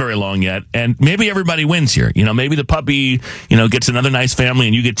around very long yet, and maybe everybody wins here. Maybe the puppy, gets another nice family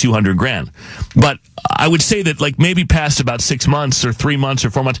and you get $200,000. But I would say that, maybe past about 6 months or 3 months or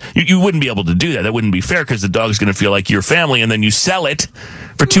 4 months, you wouldn't be able to do that. That wouldn't be fair because the dog's going to feel like your family, and then you sell it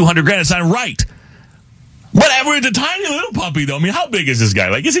for $200,000. It's not right. Whatever, it's a tiny little puppy, though. I mean, how big is this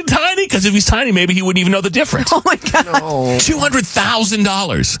guy? Is he tiny? Because if he's tiny, maybe he wouldn't even know the difference. Oh, my God. No.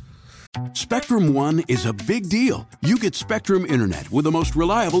 $200,000. Spectrum One is a big deal. You get Spectrum Internet with the most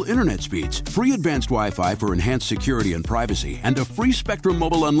reliable internet speeds, free advanced Wi-Fi for enhanced security and privacy, and a free Spectrum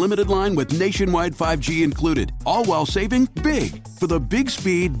Mobile Unlimited line with nationwide 5G included, all while saving big. For the big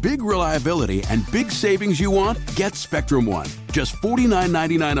speed, big reliability, and big savings you want, get Spectrum One. Just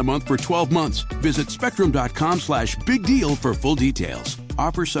 $49.99 a month for 12 months. Visit spectrum.com/big deal for full details.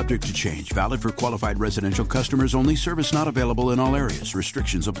 Offer subject to change. Valid for qualified residential customers only. Service not available in all areas.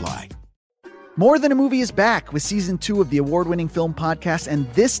 Restrictions apply. More Than a Movie is back with Season 2 of the award-winning film podcast, and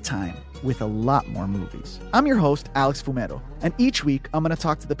this time with a lot more movies. I'm your host, Alex Fumero, and each week I'm going to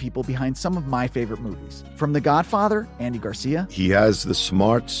talk to the people behind some of my favorite movies. From The Godfather, Andy Garcia. He has the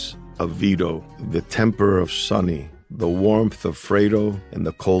smarts of Vito, the temper of Sonny, the warmth of Fredo, and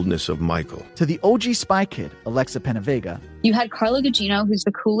the coldness of Michael. To the OG Spy Kid, Alexa Penavega. You had Carla Gugino, who's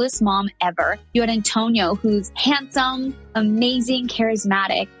the coolest mom ever. You had Antonio, who's handsome, amazing,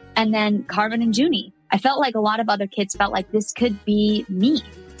 charismatic. And then Carmen and Junie. I felt like a lot of other kids felt like this could be me.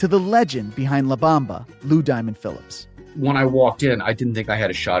 To the legend behind La Bamba, Lou Diamond Phillips. When I walked in, I didn't think I had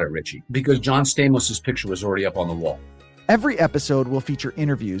a shot at Richie because John Stamos' picture was already up on the wall. Every episode will feature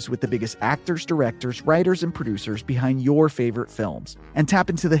interviews with the biggest actors, directors, writers, and producers behind your favorite films and tap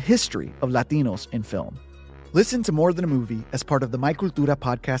into the history of Latinos in film. Listen to More Than a Movie as part of the My Cultura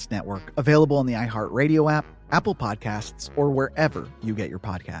podcast network, available on the iHeartRadio app, Apple Podcasts, or wherever you get your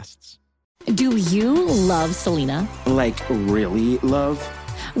podcasts. Do you love Selena? Like, really love?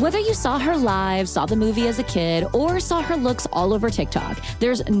 Whether you saw her live, saw the movie as a kid, or saw her looks all over TikTok,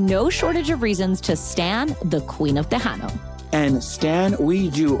 there's no shortage of reasons to stan the Queen of Tejano. And Stan, we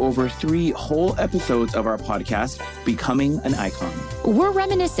do over 3 whole episodes of our podcast, Becoming an Icon. We're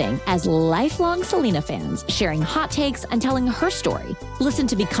reminiscing as lifelong Selena fans, sharing hot takes and telling her story. Listen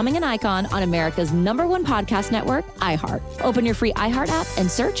to Becoming an Icon on America's #1 podcast network, iHeart. Open your free iHeart app and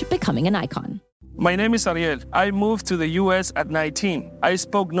search Becoming an Icon. My name is Ariel. I moved to the U.S. at 19. I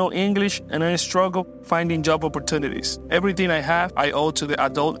spoke no English and I struggled finding job opportunities. Everything I have, I owe to the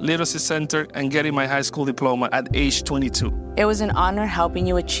Adult Literacy Center and getting my high school diploma at age 22. It was an honor helping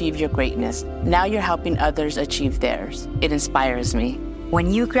you achieve your greatness. Now you're helping others achieve theirs. It inspires me.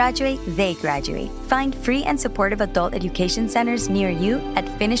 When you graduate, they graduate. Find free and supportive adult education centers near you at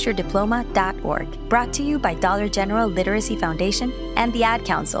finishyourdiploma.org. Brought to you by Dollar General Literacy Foundation and the Ad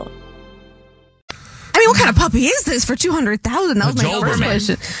Council. I mean, what kind of puppy is this for $200,000? That was my first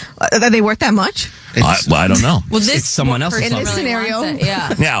question. Are they worth that much? I don't know. Well, it's someone else's in this scenario.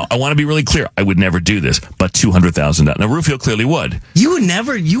 Yeah. Now, I want to be really clear. I would never do this, but $200,000. Now, Rufio clearly would. You would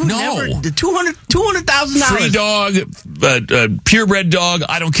never. $200,000. Free dog, purebred dog.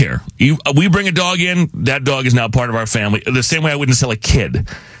 I don't care. We bring a dog in. That dog is now part of our family. The same way I wouldn't sell a kid.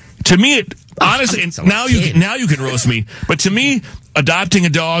 To me, honestly, now you can roast me. But to me, adopting a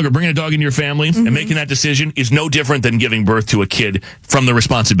dog or bringing a dog into your family and making that decision is no different than giving birth to a kid from the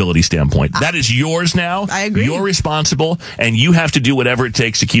responsibility standpoint. That is yours now. I agree. You're responsible, and you have to do whatever it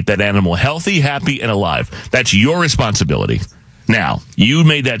takes to keep that animal healthy, happy, and alive. That's your responsibility. Now, you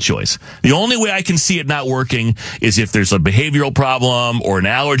made that choice. The only way I can see it not working is if there's a behavioral problem or an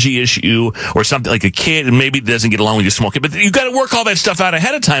allergy issue or something like a kid and maybe doesn't get along with you smoking. But you got to work all that stuff out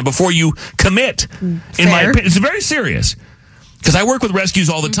ahead of time before you commit. In my opinion, it's very serious. Because I work with rescues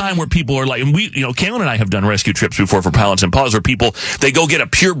all the time where people are like, and Kaylin and I have done rescue trips before for Pilots and Paws where people, they go get a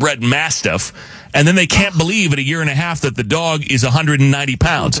purebred Mastiff and then they can't believe at a year and a half that the dog is 190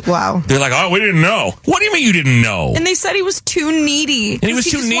 pounds. Wow. They're like, oh, we didn't know. What do you mean you didn't know? And they said he was too needy. And he was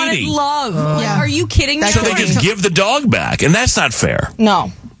too just needy. Wanted love. Like, are you kidding me? So they just give the dog back, and that's not fair.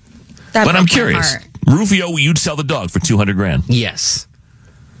 No. But I'm curious. Rufio, you'd sell the dog for $200,000. Yes.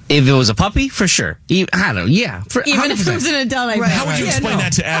 If it was a puppy, for sure. I don't know. Yeah. Even if it was an adult, How would you explain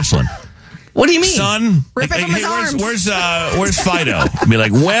that to Ashlyn? What do you mean? Son, Rip it from his arms. Where's Fido? Be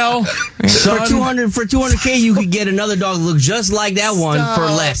like, well, son. For $200K, you could get another dog that looks just like that one for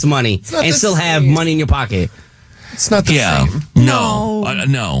less money and still have money in your pocket. It's not the same.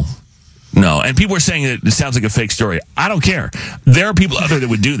 No, and people are saying that it sounds like a fake story. I don't care. There are people out there that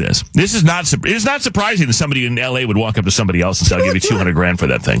would do this. It is not surprising that somebody in LA would walk up to somebody else and say, "I'll give you $200,000 for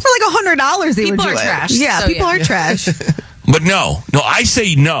that thing." For like $100, they would do it. People are trash. Yeah, so people are trash. But no, I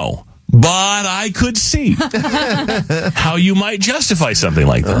say no. But I could see how you might justify something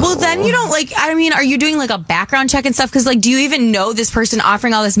like that. Well, then you don't are you doing like a background check and stuff? Because do you even know this person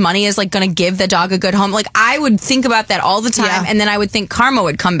offering all this money is going to give the dog a good home? I would think about that all the time. And then I would think karma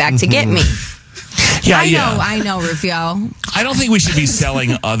would come back to get me. Yeah, I know, Rufio. I don't think we should be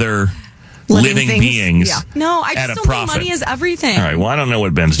selling other living beings. Yeah. No, I just don't think money is everything. All right, well, I don't know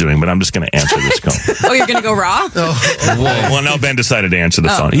what Ben's doing, but I'm just going to answer this call. Oh, you're going to go raw? Well, no, Ben decided to answer the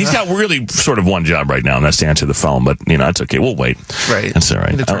phone. He's got really sort of one job right now, and that's to answer the phone, but, it's okay. We'll wait. Right. That's all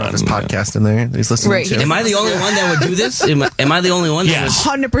right. To turn on his podcast in there that he's listening to. Am I the only one that would do this? Am I the only one? Yes.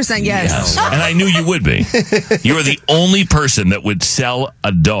 100% yes. And I knew you would be. You are the only person that would sell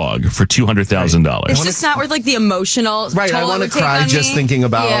a dog for $200,000. It's just not worth the emotional Right, toll I want to it would take cry on just me. thinking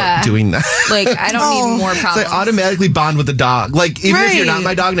about doing that. I don't need more problems. So I automatically bond with the dog. Even if you're not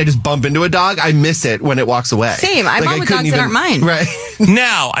my dog and I just bump into a dog, I miss it when it walks away. Same. I bond with dogs that aren't mine. Right.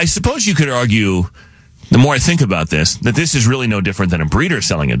 Now, I suppose you could argue, the more I think about this, that this is really no different than a breeder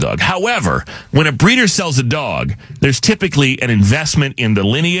selling a dog. However, when a breeder sells a dog, there's typically an investment in the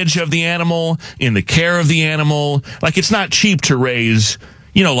lineage of the animal, in the care of the animal. It's not cheap to raise,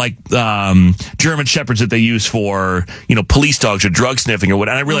 German Shepherds that they use for, police dogs or drug sniffing or what.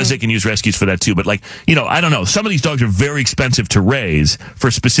 And I realize they can use rescues for that too. But I don't know. Some of these dogs are very expensive to raise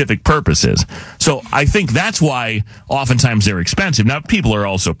for specific purposes. So I think that's why oftentimes they're expensive. Now, people are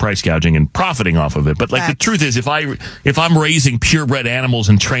also price gouging and profiting off of it. But the truth is, if I'm raising purebred animals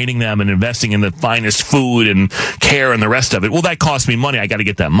and training them and investing in the finest food and care and the rest of it, well, that costs me money. I got to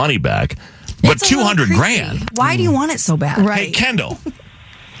get that money back. But $200,000. Why do you want it so bad? Right. Hey, Kendall.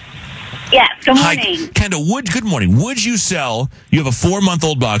 Yes, good morning. Hi, Kendall, good morning. Would you sell, you have a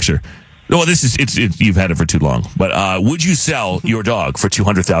 4-month-old boxer. Well, you've had it for too long. But would you sell your dog for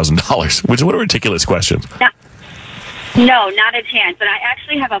 $200,000? What a ridiculous question. No, not a chance. But I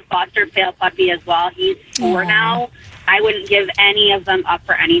actually have a foster fail puppy as well. He's 4 now. I wouldn't give any of them up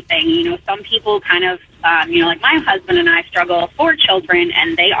for anything. Some people kind of, like my husband and I struggle for children,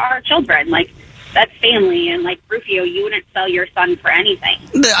 and they are children. That's family, and Rufio, you wouldn't sell your son for anything.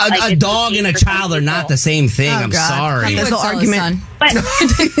 A dog and a child are not the same thing. I'm sorry. There's no argument. But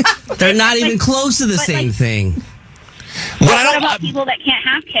they're not even close to the same thing. What about people that can't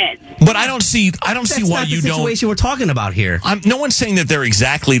have kids? But I don't see why you don't. That's the situation we're talking about here. No one's saying that they're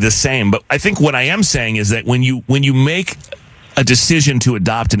exactly the same, but I think what I am saying is that when you make a decision to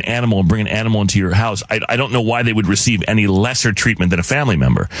adopt an animal and bring an animal into your house, I don't know why they would receive any lesser treatment than a family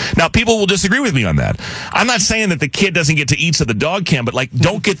member. Now, people will disagree with me on that. I'm not saying that the kid doesn't get to eat so the dog can, but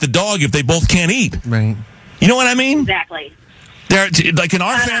don't get the dog if they both can't eat. Right. You know what I mean? Exactly. They're in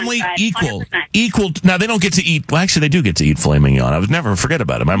our family, equal. Now, they don't get to eat. Well, actually, they do get to eat filet mignon. I would never forget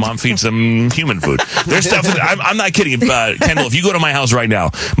about it. My mom feeds them human food. There's stuff. I'm not kidding, Kendall. If you go to my house right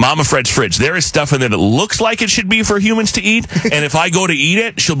now, Mama Fred's fridge, there is stuff in there that looks like it should be for humans to eat. And if I go to eat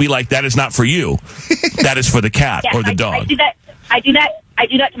it, she'll be like, "That is not for you. That is for the cat or the dog." I do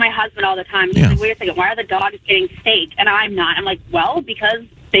that to my husband all the time. He's like, "Wait a second, why are the dogs getting steak and I'm not?" I'm like, "Well, because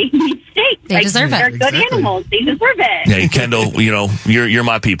they need steak. They deserve it. They're good animals. They deserve it." Hey, Kendall, you're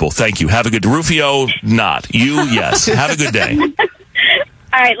my people. Thank you. Have a good Rufio, not. You, yes. Have a good day. All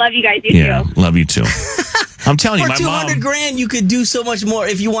right, love you guys. You too. Love you too. I'm telling you, my mom. For $200,000, you could do so much more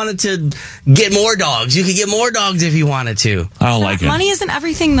if you wanted to get more dogs. You could get more dogs if you wanted to. I don't like it. Money isn't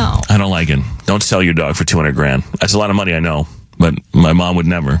everything, though. I don't like it. Don't sell your dog for $200,000. That's a lot of money, I know. But my mom would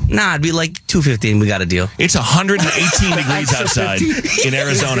never. Nah, it'd be like $250 and we got a deal. It's 118 degrees outside in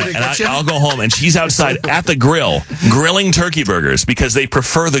Arizona, and I'll go home, and she's outside at the grill grilling turkey burgers because they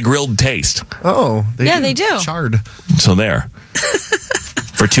prefer the grilled taste. Oh, they do. Charred. So there.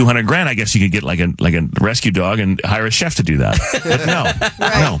 For $200,000, I guess you could get like a rescue dog and hire a chef to do that. But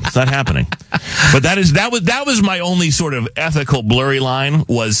no, it's not happening. But that was my only sort of ethical blurry line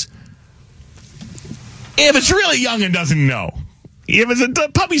was if it's really young and doesn't know. If it's a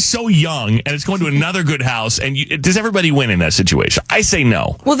puppy's so young and it's going to another good house, and does everybody win in that situation? I say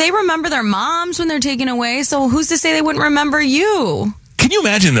no. Well, they remember their moms when they're taken away, so who's to say they wouldn't remember you? Can you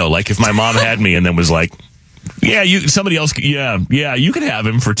imagine, though, if my mom had me and then was like, yeah, somebody else, you could have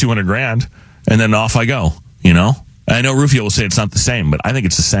him for $200,000, and then off I go, I know Rufio will say it's not the same, but I think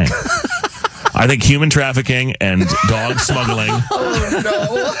it's the same. I think human trafficking and dog smuggling. Oh,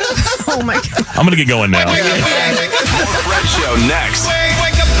 no. Oh, my God. I'm going to get going now. More Fred Show next.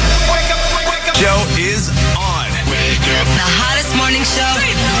 Wake up. Joe is on. The hottest morning show.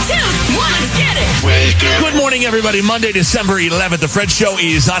 3, 2, 1, let's get it. Good morning, everybody. Monday, December 11th. The Fred Show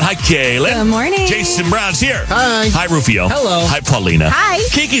is on. Hi, Kaylin. Good morning. Jason Brown's here. Hi. Hi, Rufio. Hello. Hi, Paulina. Hi.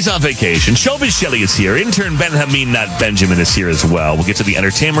 Kiki's on vacation. Showbiz Shelley is here. Intern Benjamin, not Benjamin, is here as well. We'll get to the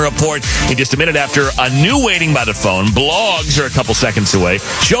entertainment report in just a minute after a new waiting by the phone. Blogs are a couple seconds away.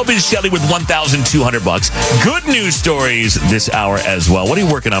 Showbiz Shelley with $1,200. Good news stories this hour as well. What are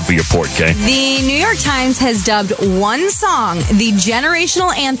you working on for your port, Kay? The New York Times has dubbed one song the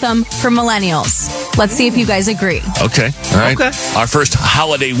generational anthem for millennials. Let's see if you guys agree. Okay. All right. Okay. Our first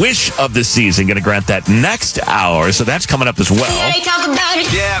holiday wish of the season. Going to grant that next hour. So that's coming up as well. Yeah, they talk about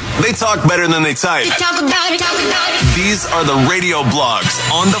it. Yeah, they talk better than they type. They talk about it. Talk about it. These are the radio blogs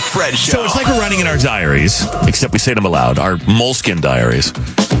on The Fred Show. So it's like we're writing in our diaries, except we say them aloud. Our Moleskine diaries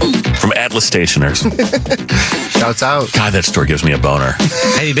from Atlas Stationers. Shouts out. God, that store gives me a boner.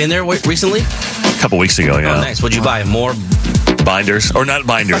 Have you been there recently? A couple weeks ago, yeah. Oh, nice. What'd you buy? More binders? Or not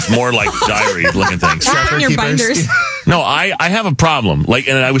binders, more like diary-looking things. Your binders. No, I have a problem. Like,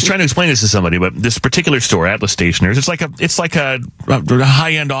 and I was trying to explain this to somebody, but this particular store, Atlas Stationers, it's like a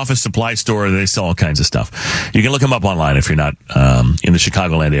high-end office supply store. They sell all kinds of stuff. You can look them up online if you're not in the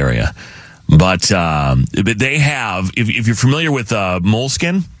Chicagoland area. But they have, if you're familiar with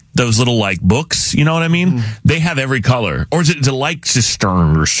Moleskine, those little like books, you know what I mean? They have every color. Or is it like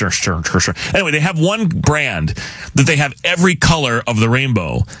Stern? Anyway, they have one brand that they have every color of the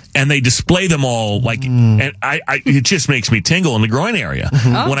rainbow, and they display them all like, and it just makes me tingle in the groin area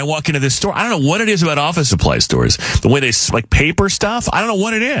when I walk into this store. I don't know what it is about office supply stores. The way they like paper stuff, I don't know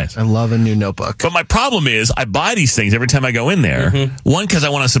what it is. I love a new notebook. But my problem is I buy these things every time I go in there. One, because I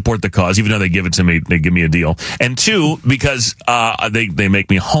want to support the cause, even though they give it to me, they give me a deal. And two, because they make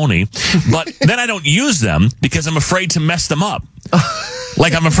me honey. But then I don't use them because I'm afraid to mess them up.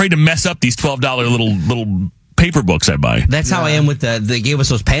 Like I'm afraid to mess up these $12 little paper books I buy. That's how I am with they gave us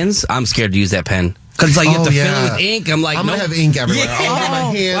those pens. I'm scared to use that pen. Because like you have to fill it with ink. I'm like, I'm going to have ink everywhere. All over my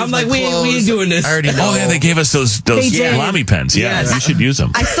hands, I'm like, my we clothes. ain't doing this. I already know. Oh, yeah, they gave us those Lamy pens. Yeah, you should use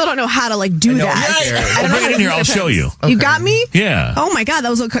them. I still don't know how to do that. I'll bring it in here. I'll show you. You got me? Yeah. Oh my God, that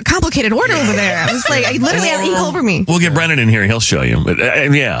was a complicated order over there. I was like, I literally had ink all over me. We'll get Brennan in here. He'll show you. But,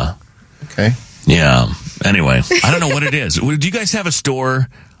 yeah. Okay. Yeah. Anyway, I don't know what it is. Do you guys have a store?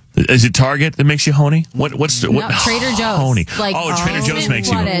 Is it Target that makes you honey? What's Trader Joe's. Honey. Like, Trader Joe's makes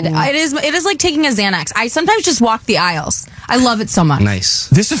you honey. It is like taking a Xanax. I sometimes just walk the aisles. I love it so much. Nice.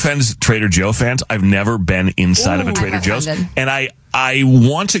 This offends Trader Joe fans. I've never been inside of a Trader Joe's, and I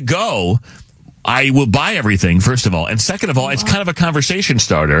want to go. I will buy everything, first of all. And second of all, it's kind of a conversation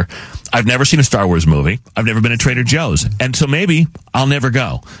starter. I've never seen a Star Wars movie. I've never been to Trader Joe's. And so maybe I'll never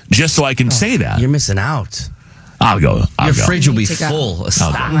go, just so I can say that. You're missing out. I'll go. Your fridge will be full.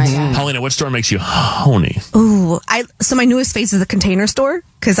 Paulina, what store makes you honey? Ooh, so my newest phase is the Container Store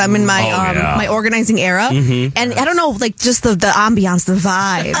because I'm in my my organizing era, and I don't know, just the ambiance, the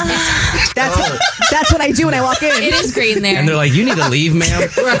vibe. That's what I do when I walk in. It is great in there, and they're like, "You need to leave, ma'am."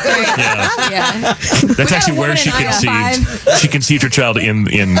 Yeah. That's actually where she conceived. She conceived her child in the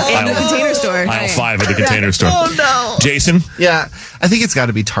Container Store, aisle 5 at the Container Store. Oh no, Jason. Yeah, I think it's got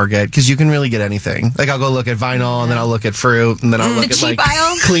to be Target because you can really get anything. Like I'll go look at vinyl. And then I'll look at fruit, and then I'll look at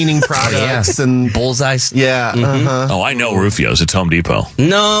aisle? Cleaning products and bullseyes. Yeah. Oh, I know Rufio's. It's Home Depot.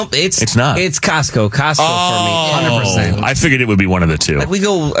 No, it's not. It's Costco. Costco for me, 100%. I figured it would be one of the two. Like we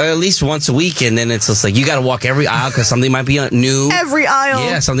go at least once a week, and then it's just like you got to walk every aisle because something might be new. Every aisle.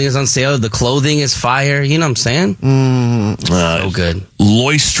 Yeah, something is on sale. The clothing is fire. You know what I'm saying? So good.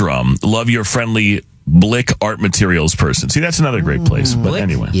 Loistrom, love your friendly Blick art materials person. See, that's another great place. But Blick?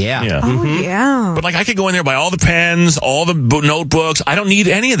 anyway. Yeah. Oh, yeah. But I could go in there, buy all the pens, all the notebooks. I don't need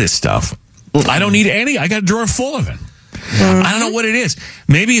any of this stuff. I don't need any. I got a drawer full of it. I don't know what it is.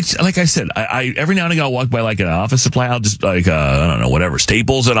 Maybe it's, like I said, I every now and again I'll walk by an office supply. I'll just I don't know, whatever,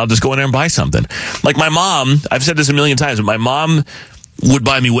 Staples, and I'll just go in there and buy something. Like my mom, I've said this a million times, but my mom would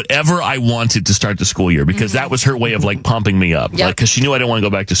buy me whatever I wanted to start the school year because that was her way of pumping me up. Because she knew I didn't want to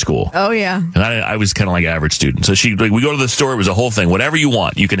go back to school. Oh yeah. And I was kind of like average student. So we go to the store, it was a whole thing. Whatever you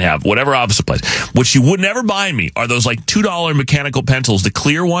want, you can have, whatever office supplies. What she would never buy me are those $2 mechanical pencils, the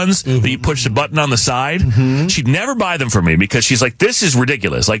clear ones that you push the button on the side. She'd never buy them for me because she's like, this is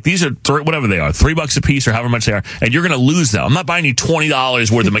ridiculous. These are whatever they are, $3 a piece or however much they are, and you're going to lose them. I'm not buying you $20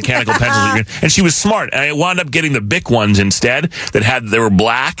 worth of mechanical pencils. And she was smart. And I wound up getting the Bic ones instead they were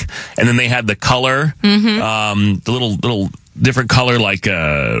black. And then they had the color, the little different color,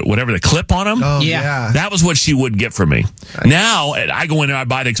 whatever, the clip on them. Oh, yeah. That was what she would get for me. Nice. Now, I go in there, I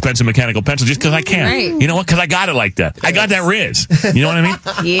buy the expensive mechanical pencil just because I can. Right. You know what? Because I got it like that. I got that Riz. You know what I mean?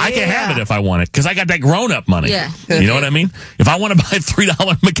 Yeah. I can have it if I want it because I got that grown-up money. Yeah. You know what I mean? If I want to buy a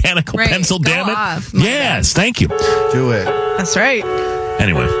 $3 mechanical pencil, damn it. Off. Yes, thank you. Do it. That's right.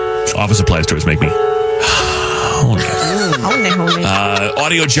 Anyway, office supply stores make me...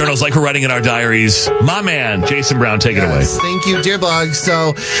 Audio journals like we're writing in our diaries. My man, Jason Brown, take it away. Thank you, dear Bug.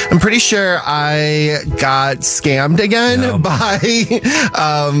 So I'm pretty sure I got scammed again by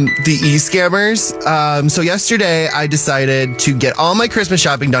the e-scammers. So yesterday I decided to get all my Christmas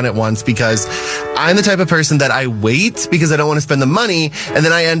shopping done at once because I'm the type of person that I wait because I don't want to spend the money, and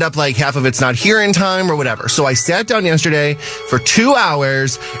then I end up like half of it's not here in time or whatever. So I sat down yesterday for 2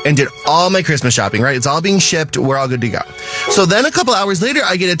 hours and did all my Christmas shopping, right? It's all being shipped. We're all good to go. So then a couple hours later,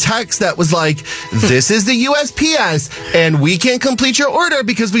 I get a text that was like, this is the USPS and we can't complete your order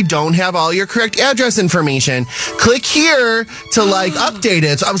because we don't have all your correct address information. Click here to like update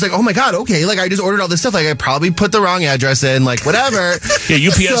it. So I was like, oh my God, okay. Like I just ordered all this stuff. Like I probably put the wrong address in, like whatever. Yeah,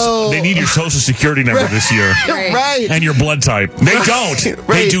 UPS, they need your social security number this year. Right. And your blood type. They don't. Right.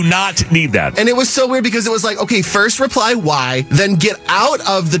 They do not need that. And it was so weird because it was like, okay, first reply Y, then get out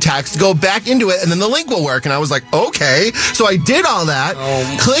of the text, go back into it, and then the link will work. And I was like, okay. So I did all that.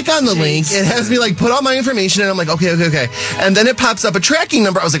 Click on the link. It has me like put all my information in. I'm like, okay. And then it pops up a tracking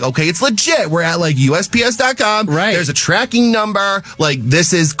number. I was like, okay, it's legit. We're at like USPS.com. Right. There's a tracking number. Like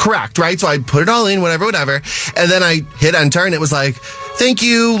this is correct, right? So I put it all in, whatever. And then I hit enter and it was like, thank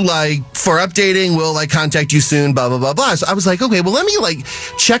you, like, for updating. We'll, like, contact you soon, blah, blah, blah, blah. So I was like, okay, well, let me, like,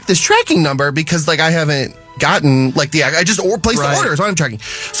 check this tracking number because, like, I haven't gotten, like, I just placed the order, so I'm tracking.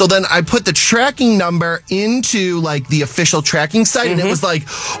 So then I put the tracking number into, like, the official tracking site, and it was like,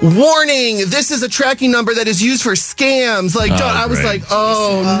 warning, this is a tracking number that is used for scams. Like, I was like,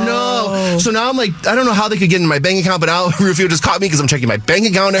 no. So now I'm like, I don't know how they could get in my bank account, but now Rufio just caught me because I'm checking my bank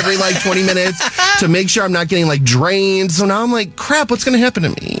account every, like, 20 minutes to make sure I'm not getting, like, drained. So now I'm like, crap, what's going to happen to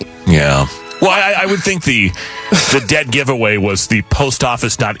me? Yeah. Well, I would think the dead giveaway was the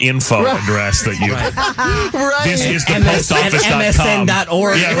postoffice.info address that you... Right. This is the postoffice.com.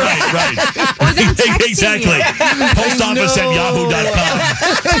 MSN.org. Yeah, right. Exactly.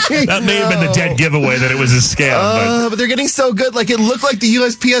 Postoffice@yahoo.com. That may have been the dead giveaway that it was a scam. But they're getting so good. Like, it looked like the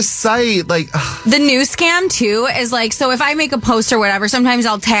USPS site. Like, the new scam, too, is like, so if I make a post or whatever, sometimes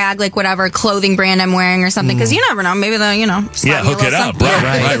I'll tag, like, whatever clothing brand I'm wearing or something, because you never know. Maybe they'll, hook it up.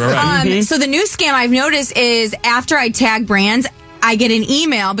 Right. So the new scam I've noticed is after I tag brands, I get an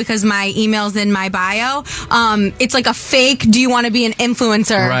email because my email's in my bio. It's like a fake, do you want to be an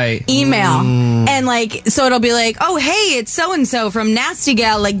influencer email? And like, so it'll be like, oh, hey, it's so-and-so from Nasty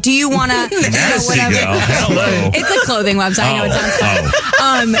Gal. Like, do you want to, whatever. Hello. It's a clothing website. I know it sounds funny.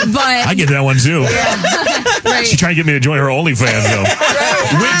 But I get that one too. Yeah. Right. She's trying to get me to join her OnlyFans though.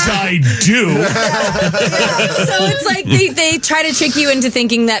 Which I do. So it's like they try to trick you into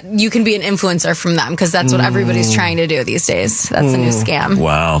thinking that you can be an influencer from them because that's what everybody's trying to do these days. That's a new scam.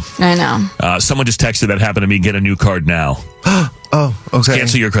 Wow. I know. Someone just texted that happened to me. Get a new card now. Oh, okay.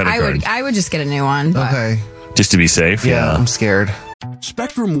 Cancel your credit card. I would just get a new one. But. Okay. Just to be safe. Yeah, I'm scared.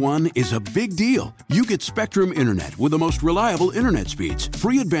 Spectrum One is a big deal. You get Spectrum Internet with the most reliable internet speeds,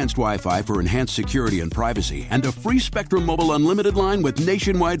 free advanced Wi-Fi for enhanced security and privacy, and a free Spectrum Mobile Unlimited line with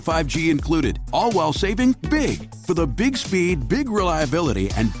nationwide 5G included, all while saving big. For the big speed, big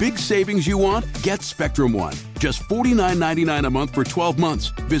reliability, and big savings you want, get Spectrum One. Just $49.99 a month for 12 months.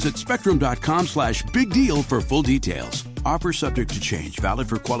 Visit spectrum.com/big deal for full details. Offer subject to change. Valid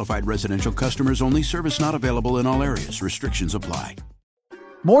for qualified residential customers only. Service not available in all areas. Restrictions apply.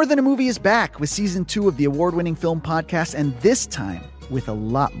 More Than a Movie is back with Season 2 of the award-winning film podcast, and this time with a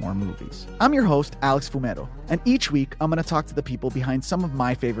lot more movies. I'm your host, Alex Fumero, and each week I'm going to talk to the people behind some of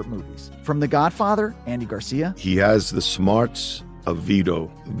my favorite movies. From The Godfather, Andy Garcia. He has the smarts of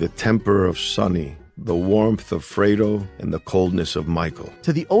Vito, the temper of Sonny, the warmth of Fredo, and the coldness of Michael.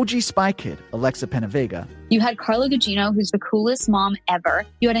 To the OG Spy Kid, Alexa Penavega. You had Carla Gugino, who's the coolest mom ever.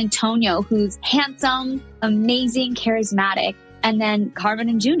 You had Antonio, who's handsome, amazing, charismatic. And then Carmen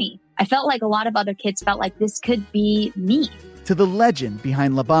and Junie. I felt like a lot of other kids felt like this could be me. To the legend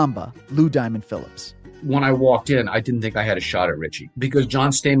behind La Bamba, Lou Diamond Phillips. When I walked in, I didn't think I had a shot at Richie because John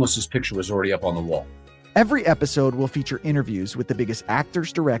Stamos' picture was already up on the wall. Every episode will feature interviews with the biggest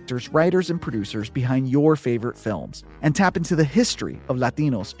actors, directors, writers, and producers behind your favorite films and tap into the history of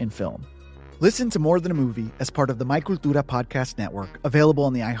Latinos in film. Listen to More Than a Movie as part of the My Cultura podcast network, available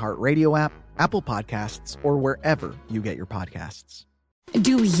on the iHeartRadio app, Apple Podcasts, or wherever you get your podcasts.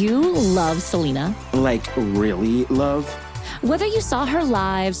 Do you love Selena? Like, really love? Whether you saw her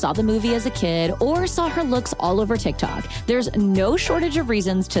live, saw the movie as a kid, or saw her looks all over TikTok, there's no shortage of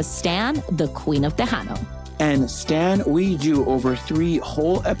reasons to stan the Queen of Tejano. And Stan, we do over 3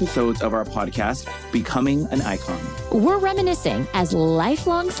 whole episodes of our podcast, Becoming an Icon. We're reminiscing as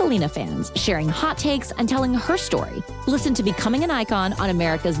lifelong Selena fans, sharing hot takes and telling her story. Listen to Becoming an Icon on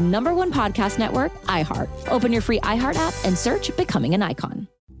America's #1 podcast network, iHeart. Open your free iHeart app and search Becoming an Icon.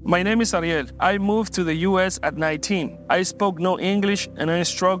 My name is Ariel. I moved to the U.S. at 19. I spoke no English and I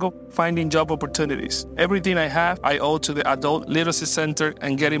struggled finding job opportunities. Everything I have, I owe to the Adult Literacy Center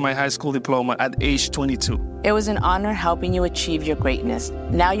and getting my high school diploma at age 22. It was an honor helping you achieve your greatness.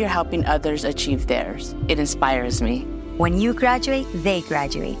 Now you're helping others achieve theirs. It inspires me. When you graduate, they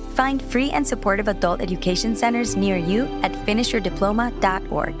graduate. Find free and supportive adult education centers near you at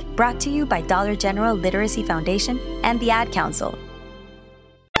finishyourdiploma.org. Brought to you by Dollar General Literacy Foundation and the Ad Council.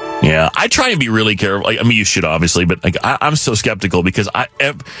 Yeah, I try and be really careful. I mean, you should obviously, but like I'm so skeptical because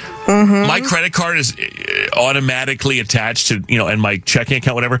my credit card is automatically attached to, and my checking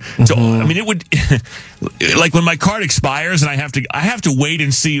account, whatever. So I mean, it would like when my card expires and I have to wait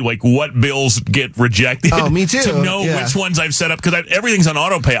and see like what bills get rejected. Oh, me too. To know which ones I've set up because everything's on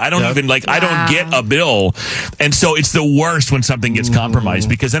auto pay. I don't even I don't get a bill, and so it's the worst when something gets compromised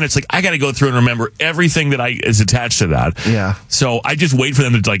because then it's like I got to go through and remember everything that is attached to that. Yeah. So I just wait for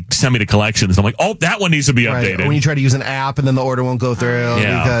them to send me to collections. I'm like, oh, that one needs to be updated. Right. When you try to use an app and then the order won't go through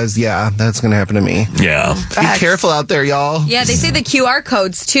because that's going to happen to me. Yeah. Be careful out there, y'all. Yeah, they say the QR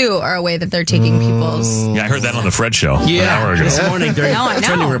codes too are a way that they're taking people's. Yeah, I heard that on the Fred Show. Yeah, an hour ago. this morning during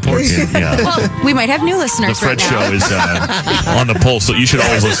trending reports. Yeah. Well, we might have new listeners. The Fred right Show now. is on the pulse, so you should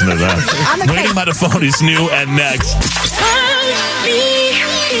always listen to that. Waiting by the phone is new and next.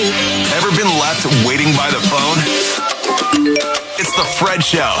 Ever been left waiting by the phone? It's the Fred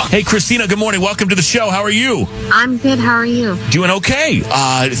Show. Hey, Christina, good morning. Welcome to the show. How are you? I'm good. How are you? Doing okay.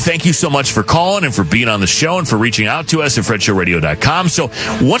 Thank you so much for calling and for being on the show and for reaching out to us at FredShowRadio.com. So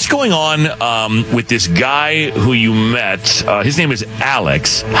what's going on with this guy who you met? His name is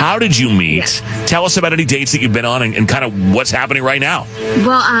Alex. How did you meet? Yes. Tell us about any dates that you've been on and kind of what's happening right now.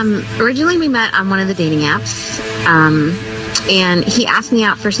 Well, originally we met on one of the dating apps, and he asked me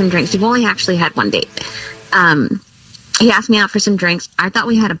out for some drinks. We've only actually had one date. He asked me out for some drinks. I thought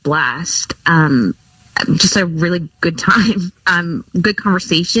we had a blast. Just a really good time. Good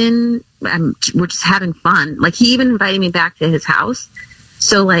conversation. We're just having fun. Like, he even invited me back to his house.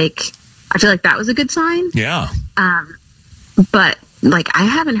 So, I feel like that was a good sign. Yeah. But, I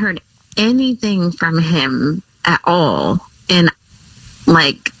haven't heard anything from him at all in,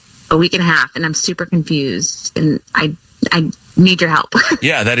 a week and a half. And I'm super confused. And I need your help.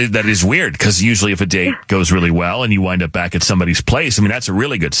 Yeah, that is weird because usually if a date goes really well and you wind up back at somebody's place, I mean, that's a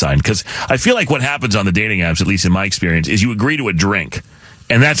really good sign because I feel like what happens on the dating apps, at least in my experience, is you agree to a drink.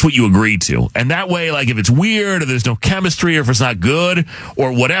 And that's what you agree to. And that way, if it's weird or there's no chemistry or if it's not good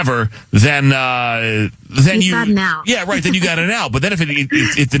or whatever, then you got an out. Yeah, right. Then you got an out. But then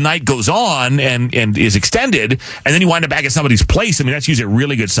if the night goes on and is extended and then you wind up back at somebody's place, I mean, that's usually a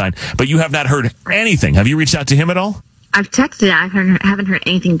really good sign. But you have not heard anything. Have you reached out to him at all? I've texted. I haven't heard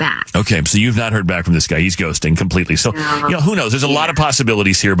anything back. Okay, so you've not heard back from this guy. He's ghosting completely. So, who knows? There's a lot of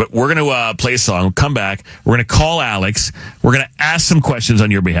possibilities here, but we're going to play a song, come back. We're going to call Alex. We're going to ask some questions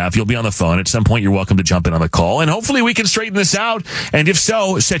on your behalf. You'll be on the phone. At some point, you're welcome to jump in on the call, and hopefully we can straighten this out. And if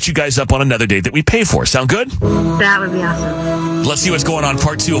so, set you guys up on another date that we pay for. Sound good? That would be awesome. Let's see what's going on.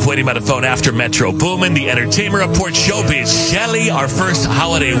 Part 2 of Waiting by the Phone after Metro Boomin, the Entertainment Report, Showbiz, Shelly, our first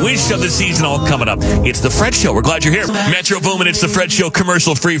holiday wish of the season, all coming up. It's the Fred Show. We're glad you're here. Metro Boomin, it's the Fred Show,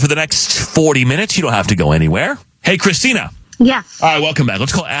 commercial free for the next 40 minutes. You don't have to go anywhere. Hey, Christina. Yes. All right, welcome back.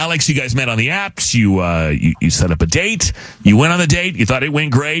 Let's call Alex. You guys met on the apps. You set up a date. You went on the date. You thought it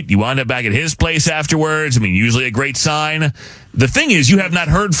went great. You wound up back at his place afterwards. I mean, usually a great sign. The thing is, you have not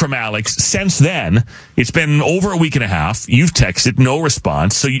heard from Alex since then. It's been over a week and a half. You've texted, no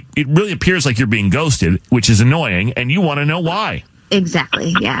response. So it really appears like you're being ghosted, which is annoying, and you want to know why.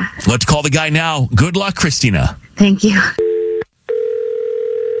 Exactly, yeah. Let's call the guy now. Good luck, Christina. Thank you.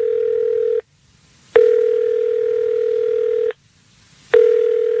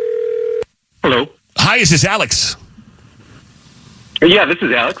 Hello. Hi, is this Alex? Yeah, this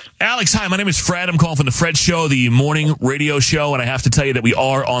is Alex. Alex, hi, my name is Fred. I'm calling from the Fred Show, the morning radio show, and I have to tell you that we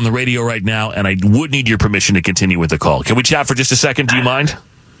are on the radio right now, and I would need your permission to continue with the call. Can we chat for just a second? Do you mind?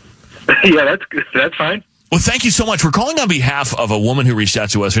 Yeah, that's fine. Well, thank you so much. We're calling on behalf of a woman who reached out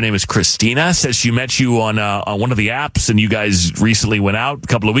to us. Her name is Christina. Says she met you on one of the apps, and you guys recently went out a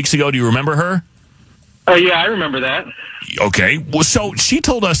couple of weeks ago. Do you remember her? Yeah, I remember that. Okay. Well, so she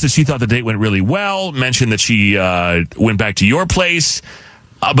told us that she thought the date went really well, mentioned that she went back to your place.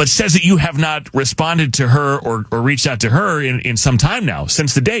 but says that you have not responded to her or reached out to her in some time now,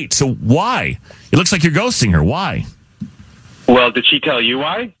 since the date. So why? It looks like you're ghosting her. Why? Well, did she tell you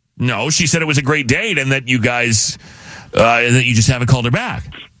why? No, she said it was a great date and that you guys, that you just haven't called her back.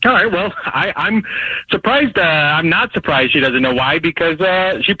 All right, well, I'm surprised. I'm not surprised she doesn't know why, because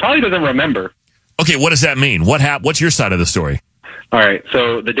she probably doesn't remember. Okay, what does that mean? What's your side of the story? All right,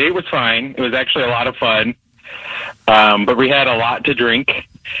 so the date was fine. It was actually a lot of fun, but we had a lot to drink,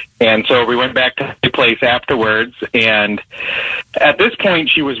 and so we went back to the place afterwards, and at this point,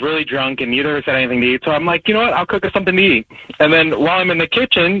 she was really drunk, and neither of us had anything to eat, so I'm like, you know what, I'll cook us something to eat. And then while I'm in the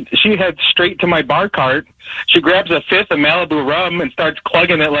kitchen, she heads straight to my bar cart. She grabs a fifth of Malibu rum and starts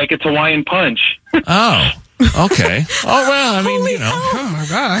clugging it like it's Hawaiian Punch. Oh, okay. Oh, well, I mean, Oh, my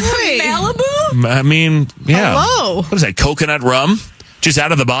God. Malibu? I mean, yeah. Hello. What is that, coconut rum? Just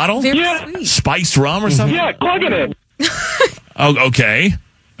out of the bottle? Yeah. Sweet. Spiced rum or something? Yeah, clugging it. Oh, okay.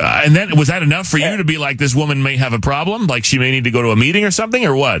 And then, was that enough for you to be like, this woman may have a problem? Like, she may need to go to a meeting or something,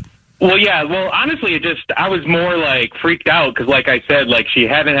 or what? Well, yeah. Well, honestly, I was more like freaked out because, like I said, like she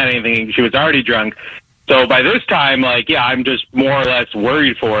hadn't had anything. She was already drunk. So by this time, like, yeah, I'm just more or less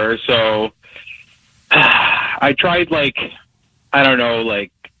worried for her. So I tried, like, I don't know,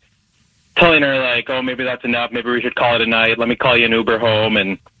 like telling her, like, oh, maybe that's enough. Maybe we should call it a night. Let me call you an Uber home.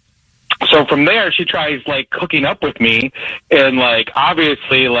 And so from there, she tries, like, hooking up with me. And, like,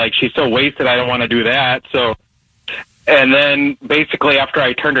 obviously, like, she's so wasted, I don't want to do that. So, and then basically after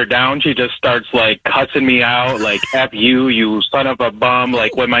I turned her down, she just starts, like, cussing me out, like, F you, you son of a bum,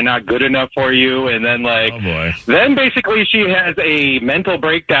 like, what, am I not good enough for you? And then, like, Oh, boy. then basically she has a mental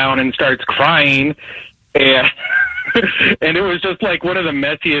breakdown and starts crying. And and it was just, like, one of the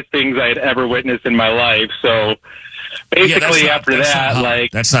messiest things I had ever witnessed in my life. So basically after that,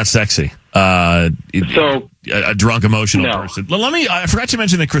 like... That's not sexy. So a drunk, emotional person. Well, I forgot to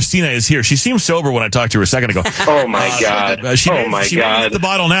mention that Christina is here. She seemed sober when I talked to her a second ago. Oh my God! She may hit the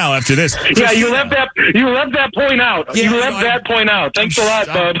bottle now after this. Yeah, you left that point out. Yeah, you left that point out. Thanks a lot,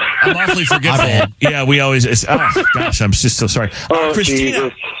 bud. I'm awfully forgetful. Yeah, we always. Gosh, I'm just so sorry.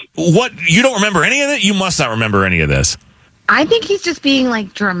 Christina, what? You don't remember any of it? You must not remember any of this. I think he's just being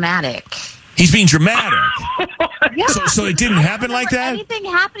like dramatic. He's being dramatic. Yeah. So it didn't happen like that? Anything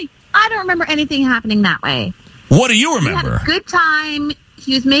happening? I don't remember anything happening that way. What do you We remember? had a good time.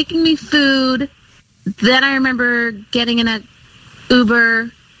 He was making me food. Then I remember getting in a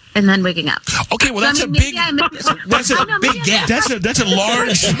Uber and then waking up. Okay, well that's a big gap. That's a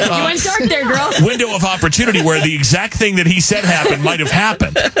large You went dark there, girl. window of opportunity where the exact thing that he said happened might have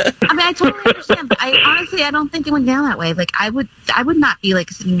happened. I mean, I totally understand, but I don't think it went down that way. Like I would not be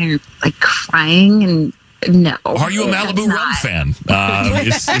like sitting there like crying and no. Are you a Malibu rum fan?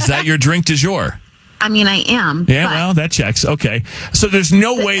 Is that your drink du jour? I mean, I am. Yeah, well, that checks. Okay. So there's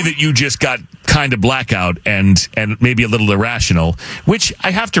no way that you just got kind of blackout and maybe a little irrational, which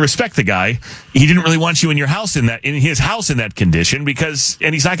I have to respect the guy. He didn't really want you in his house in that condition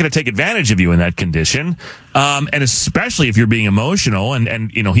and he's not going to take advantage of you in that condition. And especially if you're being emotional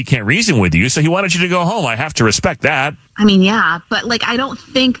and he can't reason with you. So he wanted you to go home. I have to respect that. I mean, yeah, but like, I don't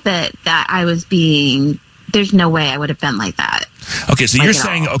think that I was being, there's no way I would have been like that. Okay, so you're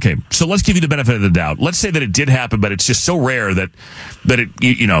saying, okay, so let's give you the benefit of the doubt. Let's say that it did happen, but it's just so rare that it,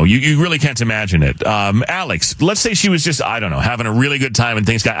 you really can't imagine it. Alex, let's say she was just, I don't know, having a really good time and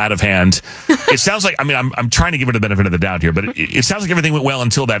things got out of hand. It sounds like, I mean, I'm trying to give her the benefit of the doubt here, but it sounds like everything went well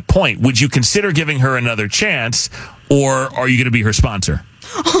until that point. Would you consider giving her another chance, or are you going to be her sponsor?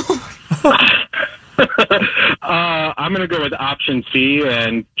 I'm going to go with option C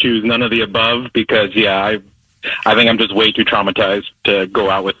and choose none of the above because, yeah, I think I'm just way too traumatized to go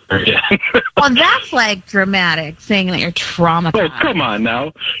out with her again. Well, that's like dramatic, saying that you're traumatized. Oh, come on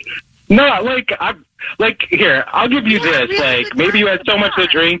now. No, here, I'll give you this. Really like, maybe you had so much to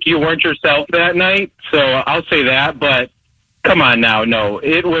drink, you weren't yourself that night, so I'll say that, but come on now. No,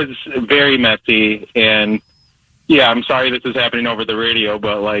 it was very messy, and yeah, I'm sorry this is happening over the radio,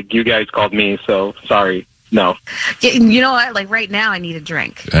 but, like, you guys called me, so sorry. No. You know what? Like, right now, I need a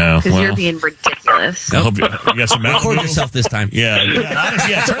drink. Because you're being ridiculous. I hope you got some Record yourself this time. Yeah,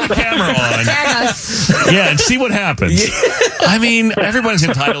 turn the camera on. Tag us. Yeah, and see what happens. I mean, everyone's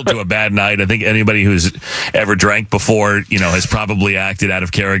entitled to a bad night. I think anybody who's ever drank before, has probably acted out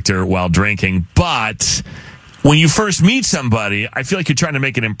of character while drinking. But when you first meet somebody, I feel like you're trying to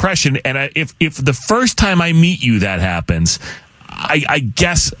make an impression. And if the first time I meet you that happens, I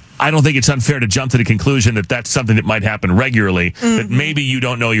guess I don't think it's unfair to jump to the conclusion that that's something that might happen regularly, that maybe you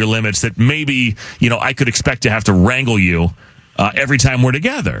don't know your limits, that maybe, I could expect to have to wrangle you every time we're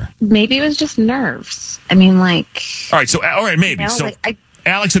together. Maybe it was just nerves. I mean, like... All right, maybe. Like,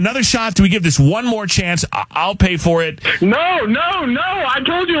 Alex, another shot. Do we give this one more chance? I'll pay for it. No. I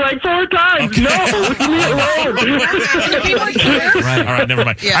told you like 4 times. Okay. No, leave me alone. Right. All right, never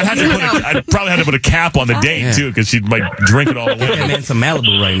mind. Yeah. I'd probably have to put a cap on the date, too, because she might drink it all away. Yeah, man, some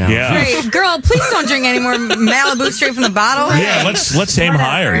Malibu right now. Yeah. Hey, girl, please don't drink any more Malibu straight from the bottle. Yeah, let's aim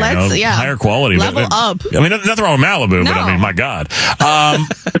higher. Higher quality. Level up. I mean, nothing wrong with Malibu, but I mean, my God.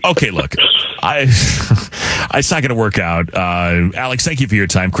 Okay, look, it's not going to work out. Alex, thank you for your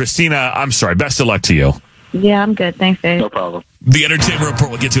time. Christina, I'm sorry. Best of luck to you. Yeah, I'm good. Thanks, Dave. No problem. The Entertainment Report,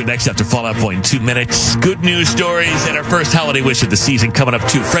 we'll get to it next after Fallout Point in 2 minutes. Good news stories and our first holiday wish of the season coming up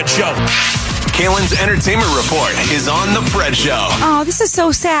too. Fred Show. Kaylin's Entertainment Report is on the Fred Show. Oh, this is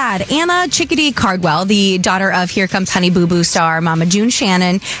so sad. Anna Chickadee Cardwell, the daughter of Here Comes Honey Boo Boo star Mama June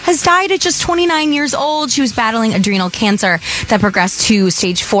Shannon, has died at just 29 years old. She was battling adrenal cancer that progressed to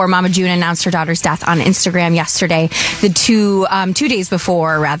stage 4. Mama June announced her daughter's death on Instagram yesterday. The 2 days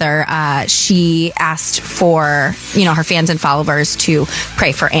before, she asked for, her fans and followers to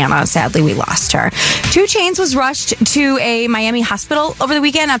pray for Anna. Sadly, we lost her. 2 Chainz was rushed to a Miami hospital over the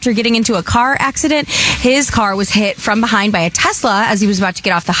weekend after getting into a car accident. His car was hit from behind by a Tesla as he was about to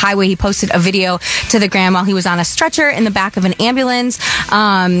get off the highway. He posted a video to the gram while he was on a stretcher in the back of an ambulance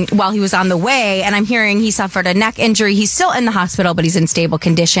while he was on the way. And I'm hearing he suffered a neck injury. He's still in the hospital, but he's in stable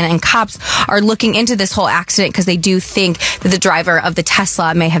condition. And cops are looking into this whole accident because they do think that the driver of the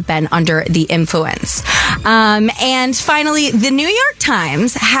Tesla may have been under the influence. And finally, the New York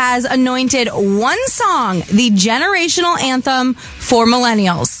Times has anointed one song the generational anthem for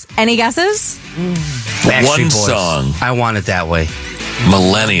millennials. Any guesses? One song. I want it that way.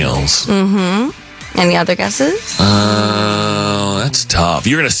 Millennials. Mm-hmm. Any other guesses? That's tough.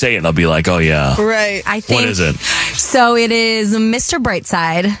 You're going to say it and I'll be like, oh, yeah. Right. I think. What is it? So it is Mr.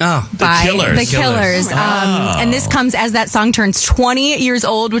 Brightside. Oh, by The Killers. The Killers. And this comes as that song turns 20 years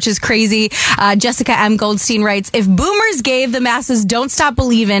old, which is crazy. Jessica M. Goldstein writes, if boomers gave the masses Don't Stop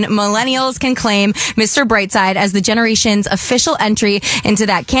Believin', millennials can claim Mr. Brightside as the generation's official entry into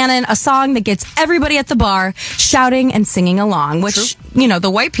that canon, a song that gets everybody at the bar shouting and singing along, which, the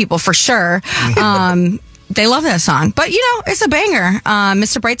white people for sure. They love that song. But, it's a banger.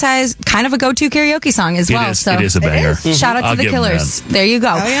 Mr. Brightside is kind of a go-to karaoke song as well. It is a banger. Shout out to the Killers. There you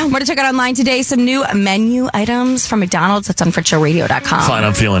go. More to check out online today. Some new menu items from McDonald's. That's on FredShowRadio.com. Fine,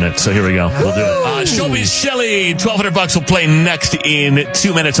 I'm feeling it. So here we go. We'll do it. Showbiz Shelley, $1,200 will play next in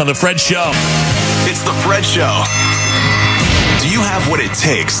 2 minutes on The Fred Show. It's The Fred Show. Do you have what it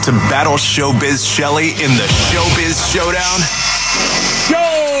takes to battle Showbiz Shelley in the Showbiz Showdown?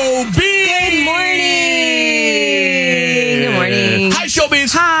 Showbiz! Good morning. Hi,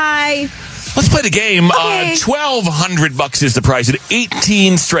 Showbiz. Hi. Let's play the game. Okay. $1,200 is the prize at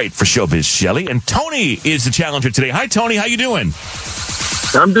 18 straight for Showbiz Shelley. And Tony is the challenger today. Hi, Tony. How you doing?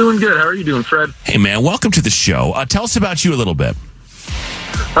 I'm doing good. How are you doing, Fred? Hey, man. Welcome to the show. Tell us about you a little bit.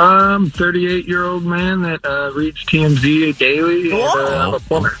 38-year-old man that reads TMZ daily. And, I'm a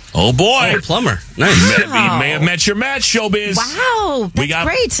plumber. Oh, boy. Plumber. Nice. You may have met your match, Showbiz. Wow. That's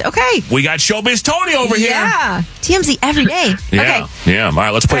great. Okay. We got Showbiz Tony over here. Yeah. TMZ every day. Yeah. Okay. Yeah. All right,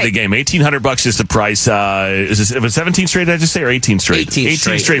 let's play the game. $1,800 is the price. Is it 17 straight, did I just say, or 18 straight? 18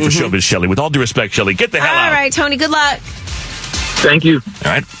 straight for Showbiz Shelley. With all due respect, Shelley, get the hell out. All right, Tony. Good luck. Thank you.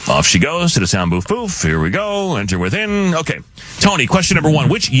 All right, off she goes to the sound booth. Poof, here we go. Enter within. Okay. Tony, question number 1.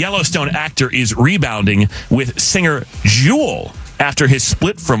 Which Yellowstone actor is rebounding with singer Jewel after his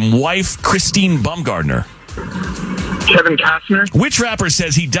split from wife Christine Bumgardner? Kevin Costner. Which rapper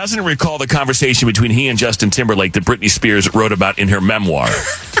says he doesn't recall the conversation between he and Justin Timberlake that Britney Spears wrote about in her memoir?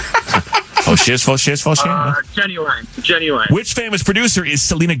 Genuine. Which famous producer is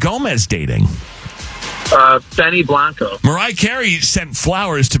Selena Gomez dating? Benny Blanco. Mariah Carey sent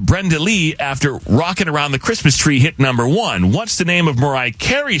flowers to Brenda Lee after Rockin' Around the Christmas Tree hit number 1. What's the name of Mariah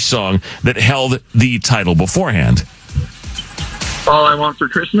Carey's song that held the title beforehand? All I Want for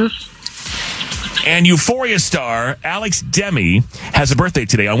Christmas. And Euphoria star Alex Demi has a birthday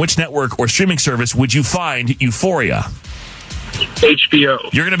today. On which network or streaming service would you find Euphoria?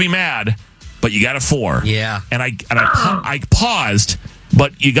 HBO. You're going to be mad, but you got a 4. Yeah. And I paused,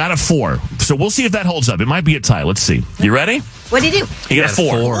 but you got a 4. So we'll see if that holds up. It might be a tie. Let's see. You ready? What did he do? He got a 4.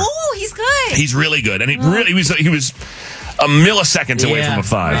 Oh, he's good. He's really good. And he was a millisecond away from a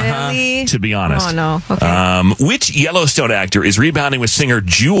 5. Really? To be honest. Oh, no. Okay. Which Yellowstone actor is rebounding with singer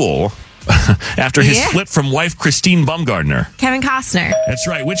Jewel after his split from wife Christine Bumgardner. Kevin Costner. That's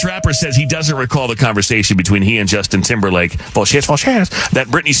right. Which rapper says he doesn't recall the conversation between he and Justin Timberlake, Volchés, that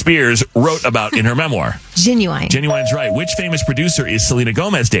Britney Spears wrote about in her memoir? Genuine. Genuine's right. Which famous producer is Selena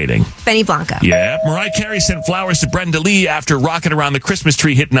Gomez dating? Benny Blanco. Yeah. Mariah Carey sent flowers to Brenda Lee after Rockin' Around the Christmas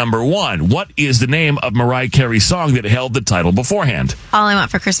Tree hit #1. What is the name of Mariah Carey's song that held the title beforehand? All I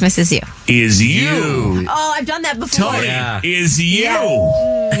Want for Christmas Is You. Is You. Oh, I've done that before. Tony, is you.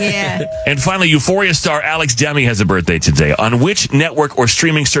 Yeah. And finally, Euphoria star Alex Demi has a birthday today. On which network or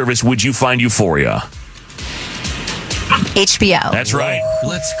streaming service would you find Euphoria? HBO. That's right.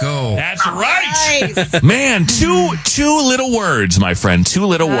 Let's go. That's right. Man, two little words, my friend. Two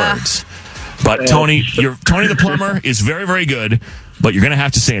little words. But Tony, Tony the Plumber is very, very good. But you're going to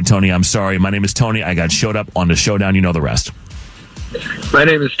have to say it, Tony. I'm sorry. My name is Tony. I got showed up on the showdown. You know the rest. My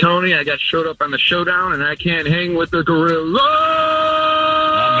name is Tony. I got showed up on the showdown, and I can't hang with the gorilla.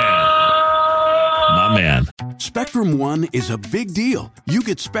 My man. Spectrum One is a big deal. You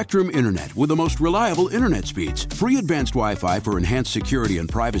get Spectrum Internet with the most reliable internet speeds, free advanced Wi-Fi for enhanced security and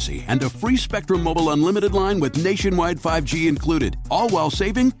privacy, and a free Spectrum Mobile Unlimited line with nationwide 5G included, all while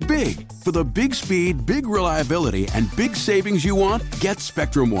saving big. For the big speed, big reliability, and big savings you want, get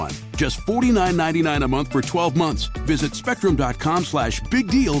Spectrum One. Just $49.99 a month for 12 months. Visit spectrum.com/big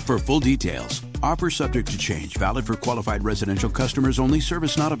deal for full details. Offer subject to change. Valid for qualified residential customers only.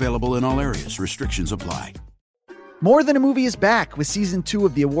 Service not available in all areas. Restrictions apply. More Than a Movie is back with Season 2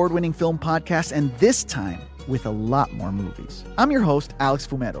 of the award-winning film podcast, and this time with a lot more movies. I'm your host, Alex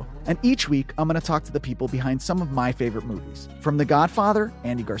Fumero, and each week I'm going to talk to the people behind some of my favorite movies. From The Godfather,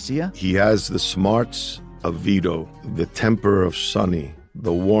 Andy Garcia. He has the smarts of Vito, the temper of Sonny,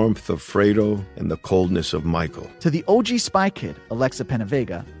 the warmth of Fredo, and the coldness of Michael. To the OG Spy Kid, Alexa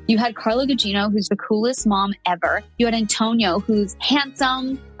Penavega. You had Carla Gugino, who's the coolest mom ever. You had Antonio, who's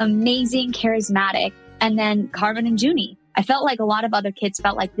handsome, amazing, charismatic. And then Carmen and Junie. I felt like a lot of other kids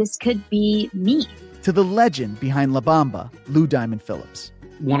felt like this could be me. To the legend behind La Bamba, Lou Diamond Phillips.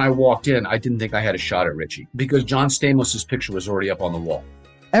 When I walked in, I didn't think I had a shot at Richie because John Stamos' picture was already up on the wall.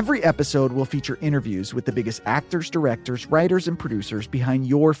 Every episode will feature interviews with the biggest actors, directors, writers, and producers behind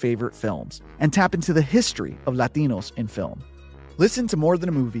your favorite films and tap into the history of Latinos in film. Listen to More Than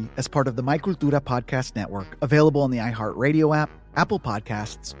a Movie as part of the My Cultura Podcast Network, available on the iHeartRadio app, Apple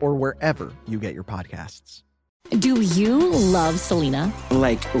Podcasts, or wherever you get your podcasts. Do you love Selena?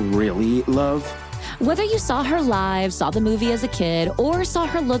 Like, really love? Whether you saw her live, saw the movie as a kid, or saw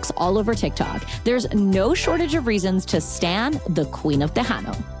her looks all over TikTok, there's no shortage of reasons to stan the Queen of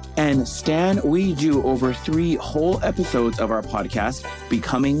Tejano. And Stan, we do over 3 whole episodes of our podcast,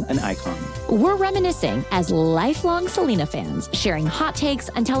 Becoming an Icon. We're reminiscing as lifelong Selena fans, sharing hot takes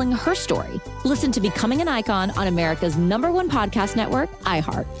and telling her story. Listen to Becoming an Icon on America's #1 podcast network,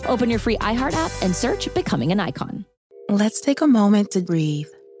 iHeart. Open your free iHeart app and search Becoming an Icon. Let's take a moment to breathe.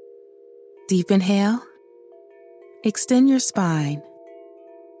 Deep inhale. Extend your spine.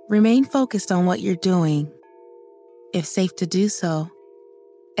 Remain focused on what you're doing. If safe to do so,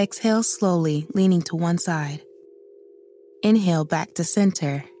 exhale slowly, leaning to one side. Inhale back to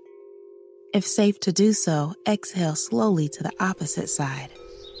center. If safe to do so, exhale slowly to the opposite side.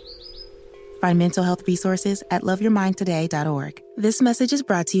 Find mental health resources at loveyourmindtoday.org. This message is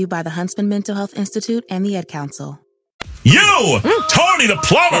brought to you by the Huntsman Mental Health Institute and the Ad Council. You, Tony the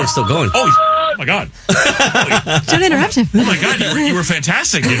Plumber. Oh, still going. Oh my God. Don't interrupt him. Oh my God, you were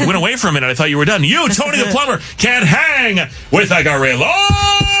fantastic. It went away for a minute. I thought you were done. You, Tony the Plumber, can't hang with a gorilla.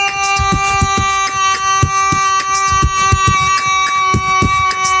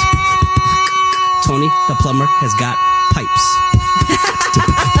 Tony the Plumber has got pipes.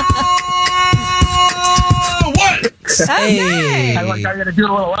 Hey. I got to do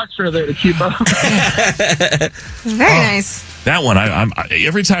a little extra there to keep up. Very nice. That one, I'm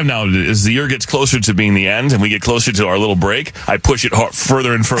every time now as the year gets closer to being the end and we get closer to our little break, I push it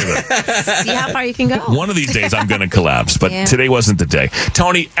further and further. See how far you can go. One of these days I'm going to collapse, but today wasn't the day.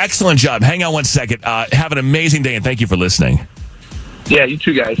 Tony, excellent job. Hang on one second. Have an amazing day and thank you for listening. Yeah, you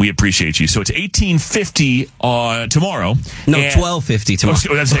too, guys. We appreciate you. So it's 1850 tomorrow. No, 1250 tomorrow.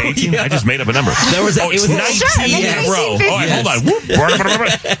 Oh, that's 18? Yeah. I just made up a number. It was 19 in a row. All right, hold on.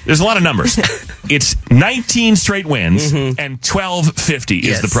 There's a lot of numbers. It's 19 straight wins and $12.50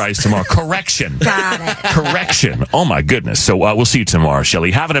 is the prize tomorrow. Correction. Got it. Correction. Oh, my goodness. So we'll see you tomorrow,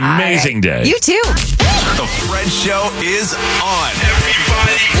 Shelley. Have an amazing day. You too. The Fred Show is on.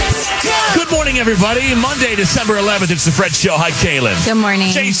 Everybody, let's go. Good morning, everybody. Monday, December 11th. It's the Fred Show. Hi, Kaylin. Good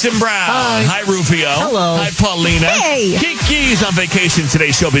morning. Jason Brown. Hi, Rufio. Hello. Hi, Paulina. Hey. Kiki's on vacation today.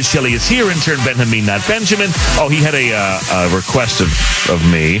 Showbiz Shelley is here. Intern Benjamin, not Benjamin. Oh, he had a request of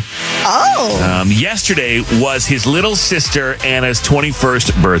me. Oh. Yesterday was his little sister Anna's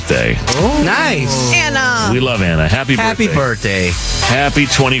 21st birthday. Oh, nice. Anna. We love Anna. Happy birthday. Happy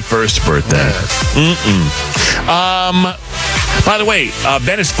 21st birthday. By the way,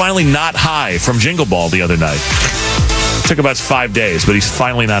 Ben is finally not high from Jingle Ball the other night. Took about 5 days, but he's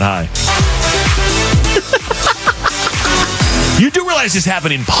finally not high. You do realize this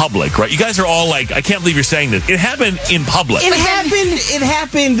happened in public, right? You guys are all like, I can't believe you're saying this. It happened in public. It happened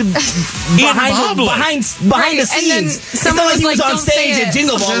behind the scenes. Someone was like, on "Don't say stage at it."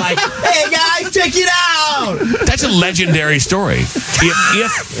 Jingle Ball like, hey guys, check it out. That's a legendary story.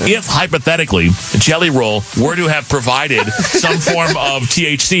 If hypothetically Jelly Roll were to have provided some form of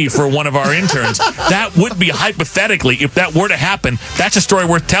THC for one of our interns, that would be hypothetically, if that were to happen, that's a story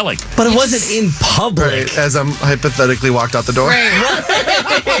worth telling. But it wasn't in public. Right, as I'm hypothetically walked out the door.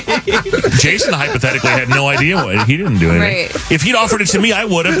 Jason hypothetically had no idea what he didn't do anything. Right. If he'd offered it to me, I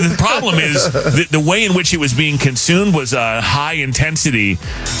would have. The problem is the way in which it was being consumed was a high intensity,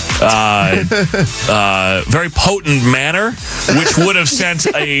 very potent manner, which would have sent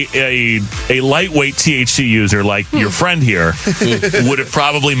a lightweight THC user like your friend here would have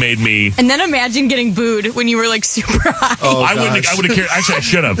probably made me. And then imagine getting booed when you were like super high. Oh, I would have cared. Actually, I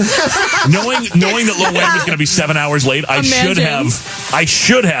should have. Knowing that Lil Wayne was going to be 7 hours late, I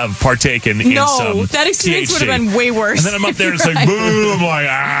should have partaken in some that experience THC. would have been way worse. And then I'm up there and it's like, boom, I'm like,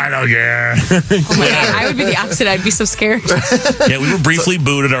 I don't care. Oh my God, I would be the opposite. I'd be so scared. Yeah, we were briefly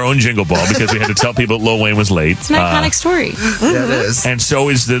booed at our own Jingle Ball because we had to tell people that Lil Wayne was late. It's an iconic story. Yeah, it is. And so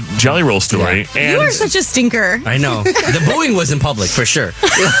is the Jelly Roll story. Yeah. And You are such a stinker. I know. The booing was in public for sure.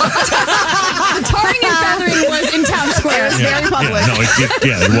 The tarring and feathering was in town square. It was very public.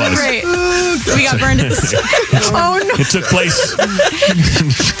 it was. Right. We got burned at the stake. Oh no. It took place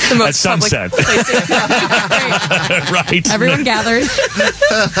at sunset. Right. Everyone gathered.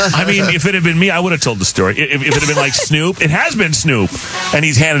 I mean, if it had been me, I would have told the story. If it had been like Snoop, it has been Snoop, and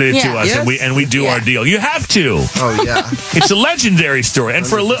he's handed it to us, and we do our deal. You have to. Oh yeah. It's a legendary story, and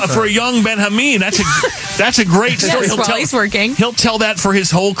for a young Ben Hameen, that's a great story. Yes, he's working. He'll tell that for his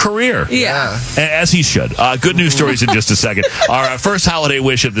whole career. Yeah. As he should. Good news stories in just a second. Our first holiday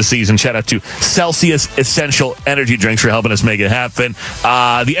wish of the season. Shout out to Celsius Essential Energy Drinks for helping us make it happen.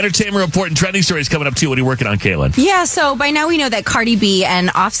 The entertainment report and trending stories coming up too. What are you working on, Kaylin? Yeah, so by now we know that Cardi B and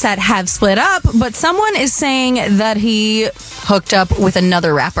Offset have split up, but someone is saying that he hooked up with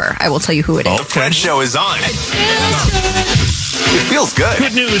another rapper. I will tell you who it is. The Fred Show is on. It feels good.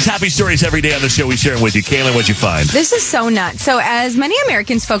 Good news. Happy stories every day on the show. We share them with you. Kaylin, what'd you find? This is so nuts. So as many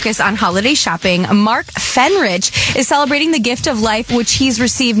Americans focus on holiday shopping, Mark Fenrich is celebrating the gift of life, which he's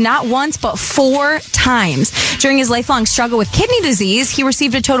received not once, but 4 times. During his lifelong struggle with kidney disease, he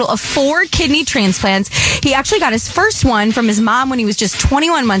received a total of 4 kidney transplants. He actually got his first one from his mom when he was just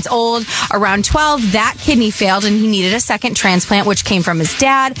 21 months old. Around 12, that kidney failed and he needed a second transplant, which came from his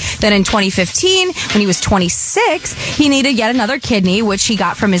dad. Then in 2015, when he was 26, he needed yet another kidney, which he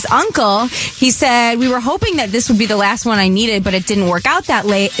got from his uncle. He said, "We were hoping that this would be the last one I needed, but it didn't work out that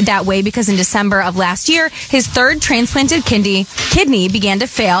way because in December of last year, his third transplanted kidney began to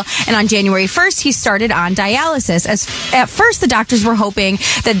fail, and on January 1st, he started on dialysis. At first, the doctors were hoping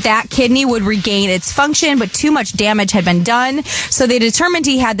that kidney would regain its function, but too much damage had been done, so they determined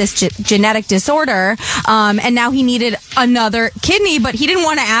he had this genetic disorder, and now he needed another kidney, but he didn't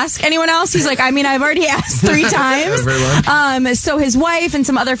want to ask anyone else. He's like, I've already asked 3 times. So his wife and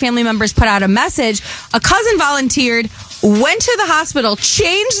some other family members put out a message. A cousin volunteered, went to the hospital,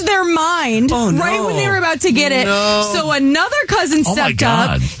 changed their mind right when they were about to get it. So another cousin stepped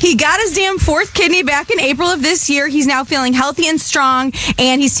up. He got his damn 4th kidney back in April of this year. He's now feeling healthy and strong,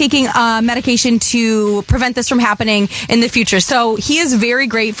 and he's taking medication to prevent this from happening in the future. So he is very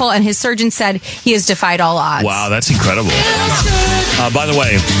grateful, and his surgeon said he has defied all odds. Wow, that's incredible. By the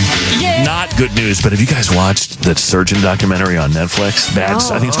way, not good news, but have you guys watched that surgeon documentary on Netflix?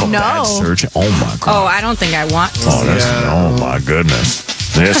 I think it's called Bad Surgeon. Oh my God. Oh, I don't think I want to see Oh my goodness.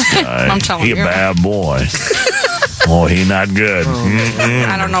 This guy, I'm telling he a you. bad boy. Oh, he not good.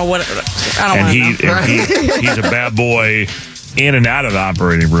 I don't know what. I don't want to know. He's a bad boy in and out of the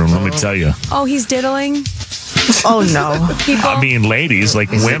operating room, let me tell you. Oh, he's diddling? Oh, no. I mean, ladies,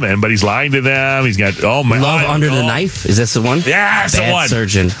 like women, but he's lying to them. He's got, oh, my Love Under the Knife? Is this the one? Yeah, that's the Bad one.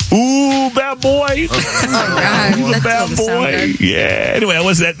 Surgeon. Ooh, bad boy. God. Ooh, That bad doesn't sound boy. good. Yeah. Anyway,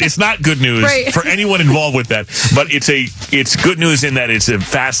 it's not good news Right. for anyone involved with that, but it's good news in that it's a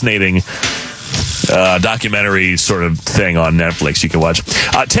fascinating documentary sort of thing on Netflix you can watch.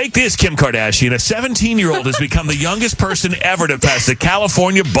 Take this, Kim Kardashian. A 17-year-old has become the youngest person ever to pass the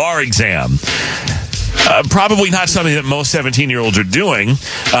California bar exam. Probably not something that most 17-year-olds are doing,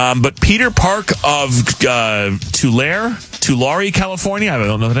 but Peter Park of Tulare, California, I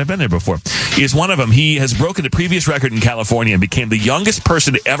don't know that I've been there before, is one of them. He has broken the previous record in California and became the youngest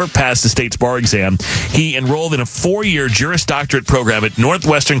person to ever pass the state's bar exam. He enrolled in a 4-year Juris Doctorate program at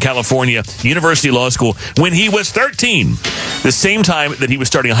Northwestern California University Law School when he was 13, the same time that he was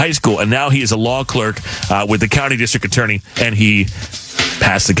starting high school, and now he is a law clerk with the county district attorney, and he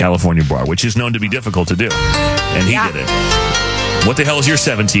passed the California bar, which is known to be difficult to do, and he did it. What the hell is your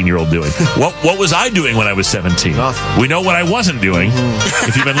 17-year-old doing? What was I doing when I was 17? Nothing. We know what I wasn't doing.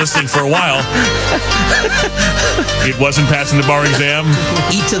 If you've been listening for a while, it wasn't passing the bar exam.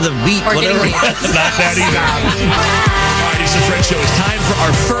 Eat to the beat, Or whatever. getting the Not that either. All right, it's the Fred Show. It's time for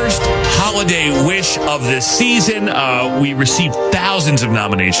our first holiday wish of the season. We received thousands of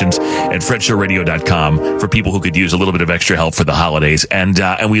nominations at FredShowRadio.com for people who could use a little bit of extra help for the holidays, and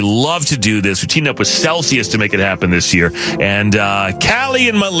we love to do this. We teamed up with Celsius to make it happen this year, and Callie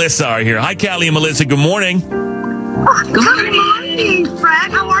and Melissa are here. Hi, Callie and Melissa. Good morning. Good morning,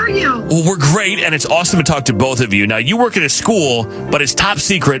 Fred. How are you? Well, we're great, and it's awesome to talk to both of you. Now, you work at a school, but it's top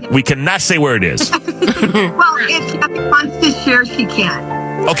secret. We cannot say where it is. Well, if Kathy wants to share, she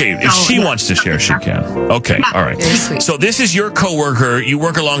can. Okay, if she wants to share, she can. Okay, all right. Very sweet. So this is your coworker. You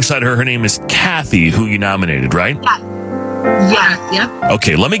work alongside her. Her name is Kathy, who you nominated, right? Yes. Yep.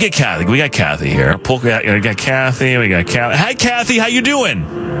 Okay, let me get Kathy. We got Kathy here. We got Kathy. We got Kathy. Hi, Kathy. How you doing?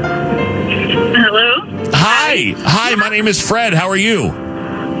 Hello. Hi. My name is Fred. How are you?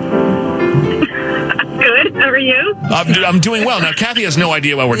 Good. How are you? I'm doing well. Now, Kathy has no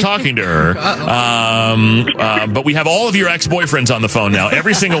idea why we're talking to her. But we have all of your ex-boyfriends on the phone now,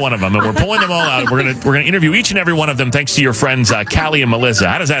 every single one of them, and we're pulling them all out. We're gonna interview each and every one of them thanks to your friends, Callie and Melissa.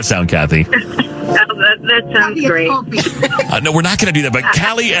 How does that sound, Kathy? That sounds great. No, we're not going to do that, but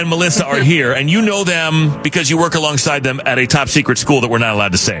Callie and Melissa are here, and you know them because you work alongside them at a top-secret school that we're not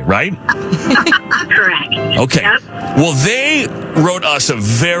allowed to say, right? Correct. Okay. Yep. Well, they wrote us a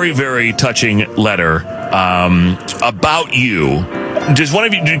very, very touching letter about you. Does one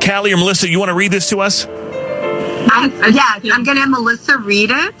of you, Callie or Melissa, you want to read this to us? I'm going to have Melissa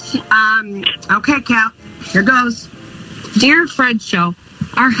read it. Okay, Cal. Here goes. Dear Fred Show,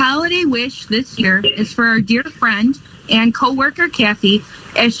 our holiday wish this year is for our dear friend and co-worker Kathy,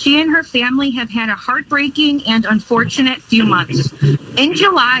 as she and her family have had a heartbreaking and unfortunate few months. In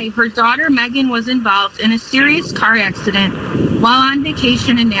July, her daughter Megan was involved in a serious car accident while on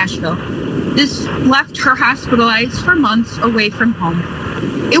vacation in Nashville. This left her hospitalized for months away from home.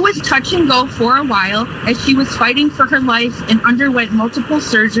 It was touch and go for a while as she was fighting for her life and underwent multiple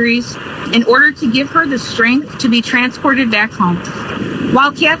surgeries in order to give her the strength to be transported back home.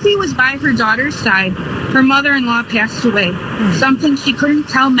 While Kathy was by her daughter's side, her mother-in-law passed away, something she couldn't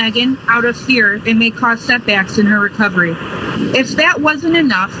tell Megan out of fear it may cause setbacks in her recovery. If that wasn't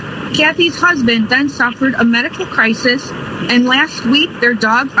enough, Kathy's husband then suffered a medical crisis, and last week their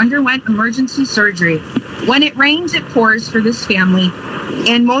dog underwent emergency surgery. When it rains, it pours for this family,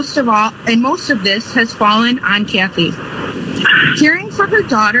 and most of this has fallen on Kathy. Caring for her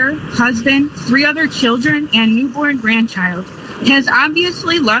daughter, husband, 3 other children, and newborn grandchild has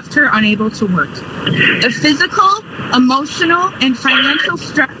obviously left her unable to work. The physical, emotional, and financial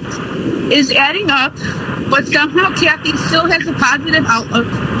stress is adding up, but somehow Kathy still has a positive outlook.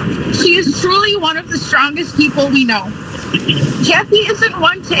 She is truly one of the strongest people we know. Kathy isn't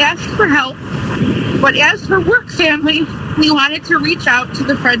one to ask for help, but as her work family, we wanted to reach out to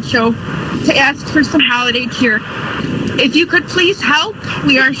the Fred Show to ask for some holiday cheer. If you could please help,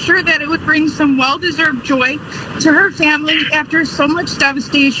 we are sure that it would bring some well-deserved joy to her family after so much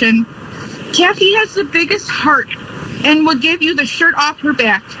devastation. Kathy has the biggest heart and will give you the shirt off her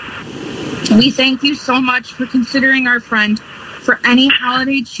back. We thank you so much for considering our friend for any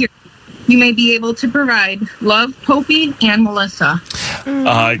holiday cheer you may be able to provide. Love, Popey and Melissa.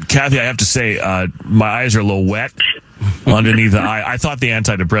 Kathy, I have to say, my eyes are a little wet underneath the eye. I thought the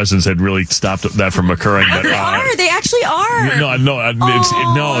antidepressants had really stopped that from occurring. But, They actually are.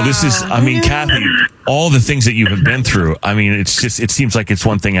 No, this is, I mean, Kathy, all the things that you have been through, I mean, it seems like it's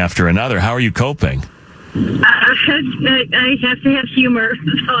one thing after another. How are you coping? I have to have humor.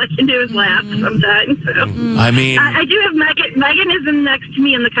 All I can do is laugh sometimes. So. I mean, I do have Megan. Megan is next to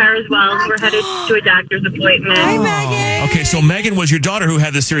me in the car as well. We're headed to a doctor's appointment. Hi, Megan. Okay, so Megan was your daughter who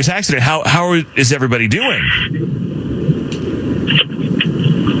had this serious accident. How is everybody doing?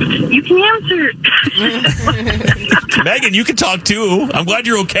 You can answer. Megan, you can talk too. I'm glad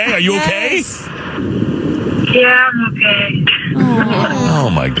you're okay. Are you okay? Yeah, I'm okay. Oh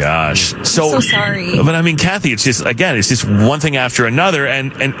my gosh. So sorry. But I mean, Kathy, it's just one thing after another.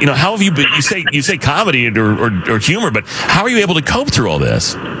 And how have you been? You say comedy or humor, but how are you able to cope through all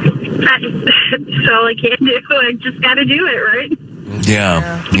this? That's all I can do. I just got to do it, right?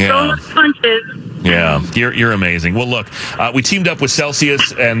 Yeah. Roll the punches. Yeah, you're amazing. Well, look, we teamed up with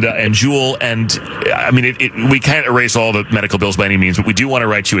Celsius and Jewel, and I mean, we can't erase all the medical bills by any means, but we do want to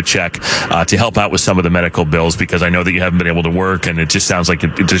write you a check to help out with some of the medical bills because I know that you haven't been able to work, and it just sounds like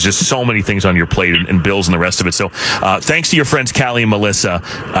there's just so many things on your plate and bills and the rest of it. So, thanks to your friends Callie and Melissa,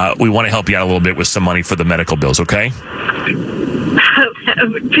 we want to help you out a little bit with some money for the medical bills. Okay. That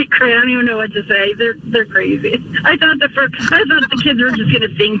would be great. I don't even know what to say. They're crazy. I thought the kids were just going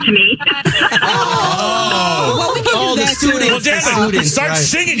to sing to me. Well, we can do that too. Well, damn it. Start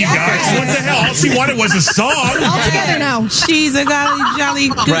singing, you guys. What the hell? All she wanted was a song. All together now. She's a jolly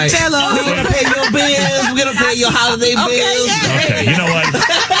good fellow. We're going to pay your bills. We're going to pay your holiday bills. Okay, you know what?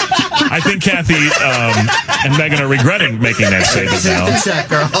 I think Kathy and Megan are regretting making that statement now. Take the check,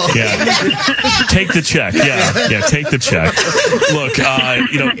 girl. Yeah. Take the check. Yeah, take the check. Look,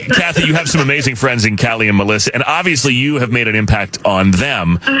 Kathy, you have some amazing friends in Callie and Melissa, and obviously you have made an impact on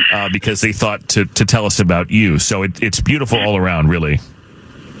them because they thought to tell us about you. So it's beautiful all around, really.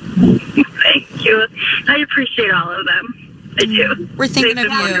 Thank you. I appreciate all of them. I do. We're thinking of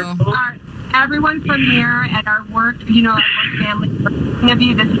you. Everyone from here at our work, our work family, of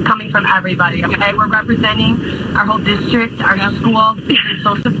you, this is coming from everybody, okay? We're representing our whole district, our school. They're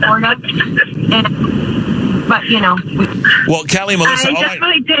so supportive. But, Well, Callie and Melissa, I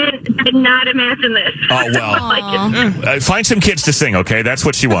definitely did not imagine this. Oh, well. Find some kids to sing, okay? That's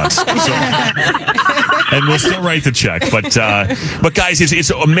what she wants. So, and we'll still write the check. But guys, it's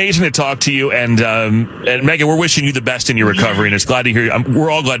amazing to talk to you. And Megan, we're wishing you the best in your recovery. And it's glad to hear we're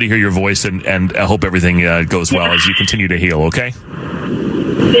all glad to hear your voice. And I hope everything goes well as you continue to heal, okay?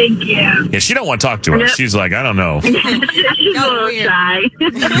 Thank you. Yeah, she don't want to talk to us. Yep. She's like, I don't know. She's a little shy.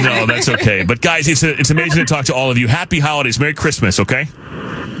 No, that's okay. But guys, it's amazing to talk to all of you. Happy holidays. Merry Christmas, okay?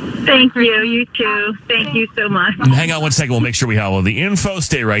 Thank you. You too. Thank you so much. Hang on one second. We'll make sure we have all the info.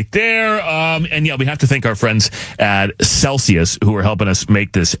 Stay right there. And we have to thank our friends at Celsius who are helping us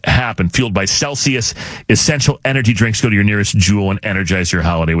make this happen. Fueled by Celsius Essential Energy Drinks. Go to your nearest Jewel and energize your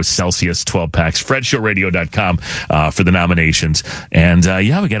holiday with Celsius 12 packs. FredShowRadio.com for the nominations. And we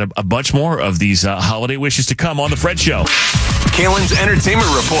got a bunch more of these holiday wishes to come on The Fred Show. Kalen's Entertainment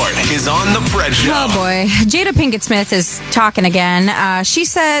Report is on The Fred Show. Oh, boy. Jada Pinkett Smith is talking again. She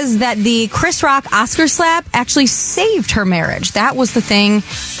says that the Chris Rock Oscar slap actually saved her marriage. That was the thing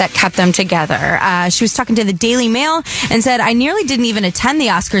that kept them together. She was talking to the Daily Mail and said, I nearly didn't even attend the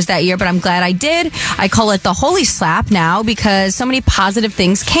Oscars that year, but I'm glad I did. I call it the holy slap now because so many positive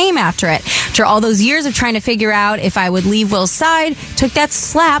things came after it. After all those years of trying to figure out if I would leave Will's side, took that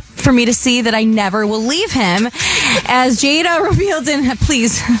slap for me to see that I never will leave him. As Jada revealed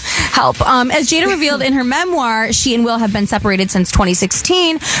please help. As Jada revealed in her memoir, she and Will have been separated since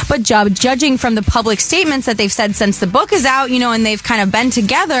 2016, but judging from the public statements that they've said since the book is out, and they've kind of been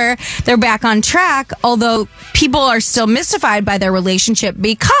together, they're back on track, although people are still mystified by their relationship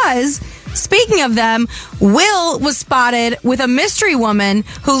because, speaking of them, Will was spotted with a mystery woman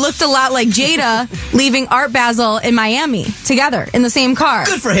who looked a lot like Jada leaving Art Basel in Miami together in the same car.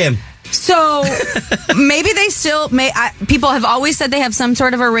 Good for him. So maybe they still people have always said they have some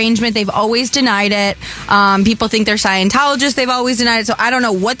sort of arrangement. They've always denied it. People think they're Scientologists. They've always denied it. So I don't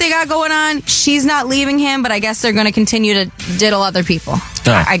know what they got going on. She's not leaving him, but I guess they're going to continue to diddle other people.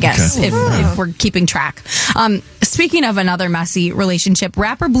 I guess, okay. if we're keeping track. Speaking of another messy relationship,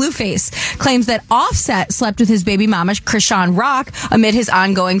 rapper Blueface claims that Offset slept with his baby mama, Krishan Rock, amid his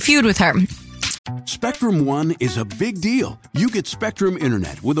ongoing feud with her. Spectrum One is a big deal. You get Spectrum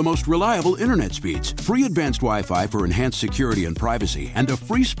Internet with the most reliable internet speeds, free advanced Wi-Fi for enhanced security and privacy, and a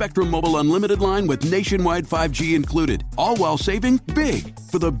free Spectrum Mobile Unlimited line with nationwide 5G included, all while saving big.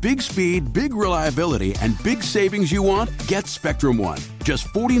 For the big speed, big reliability, and big savings you want, get Spectrum One. Just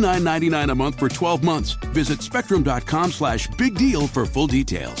 $49.99 a month for 12 months. Visit spectrum.com/big deal for full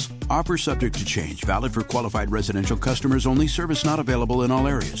details. Offer subject to change. Valid for qualified residential customers only. Service not available in all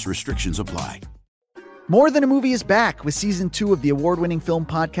areas. Restrictions apply. More Than a Movie is back with Season 2 of the award-winning film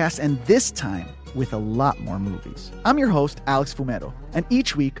podcast, and this time, with a lot more movies. I'm your host, Alex Fumero, and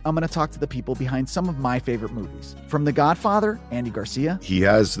each week I'm going to talk to the people behind some of my favorite movies. From The Godfather, Andy Garcia. He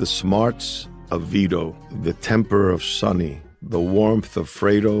has the smarts of Vito, the temper of Sonny, the warmth of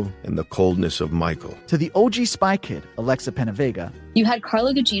Fredo, and the coldness of Michael. To the OG Spy Kid, Alexa Penavega. You had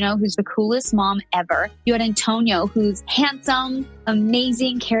Carla Gugino, who's the coolest mom ever. You had Antonio, who's handsome,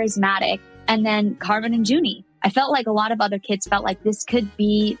 amazing, charismatic. And then Carmen and Junie. I felt like a lot of other kids felt like this could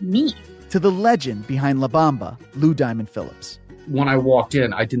be me. To the legend behind La Bamba, Lou Diamond Phillips. When I walked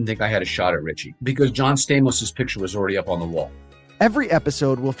in, I didn't think I had a shot at Richie because John Stamos' picture was already up on the wall. Every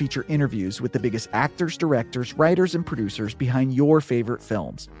episode will feature interviews with the biggest actors, directors, writers, and producers behind your favorite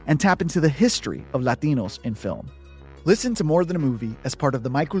films and tap into the history of Latinos in film. Listen to More Than a Movie as part of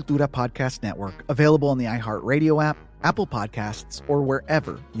the My Cultura Podcast Network, available on the iHeartRadio app, Apple Podcasts, or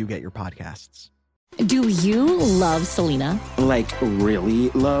wherever you get your podcasts. Do you love Selena? Like, really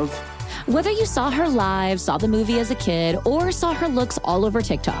love? Whether you saw her live, saw the movie as a kid, or saw her looks all over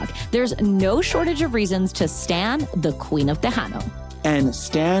TikTok, there's no shortage of reasons to stan the Queen of Tejano. And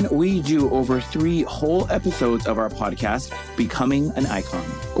Stan, we do over 3 whole episodes of our podcast, Becoming an Icon.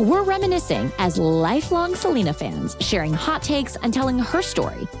 We're reminiscing as lifelong Selena fans, sharing hot takes and telling her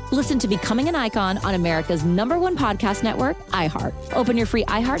story. Listen to Becoming an Icon on America's #1 podcast network, iHeart. Open your free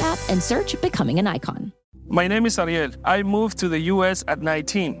iHeart app and search Becoming an Icon. My name is Ariel. I moved to the U.S. at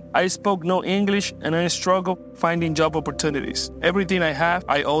 19. I spoke no English and I struggled finding job opportunities. Everything I have,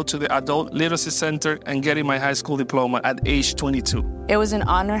 I owe to the Adult Literacy Center and getting my high school diploma at age 22. It was an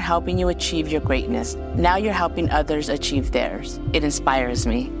honor helping you achieve your greatness. Now you're helping others achieve theirs. It inspires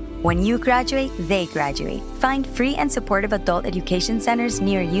me. When you graduate, they graduate. Find free and supportive adult education centers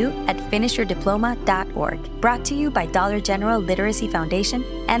near you at finishyourdiploma.org. Brought to you by Dollar General Literacy Foundation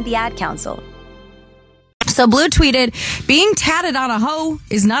and the Ad Council. So Blue tweeted, being tatted on a hoe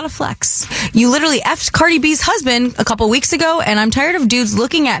is not a flex. You literally effed Cardi B's husband a couple weeks ago, and I'm tired of dudes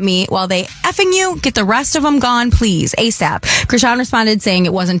looking at me while they effing you. Get the rest of them gone, please, ASAP. Krishan responded saying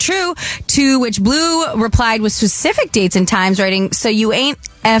it wasn't true, to which Blue replied with specific dates and times, writing, so you ain't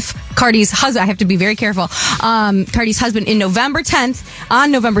F Cardi's husband. I have to be very careful. Cardi's husband on November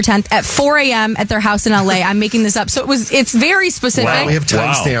 10th at 4 a.m. at their house in LA. I'm making this up. So it's very specific. Wow, we have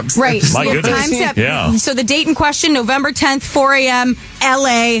timestamps. Right. My goodness. Timestamp. Yeah. So the date in question, November 10th, 4 a.m.,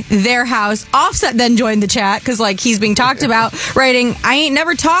 LA, their house. Offset then joined the chat because he's being talked about, writing, I ain't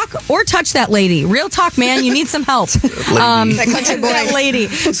never talk or touch that lady. Real talk, man. You need some help. That lady.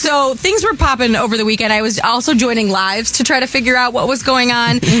 So things were popping over the weekend. I was also joining lives to try to figure out what was going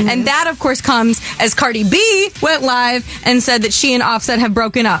on. And that, of course, comes as Cardi B went live and said that she and Offset have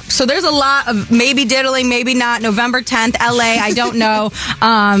broken up. So there's a lot of maybe diddling, maybe not. November 10th, LA, I don't know.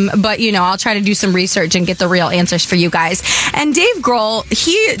 But, I'll try to do some research and get the real answers for you guys. And Dave Grohl,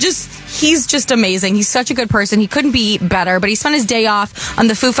 he's just amazing. He's such a good person. He couldn't be better, but he spent his day off on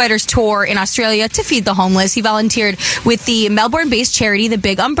the Foo Fighters tour in Australia to feed the homeless. He volunteered with the Melbourne-based charity, the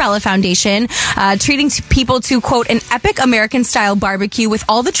Big Umbrella Foundation, treating people to, quote, an epic American-style barbecue with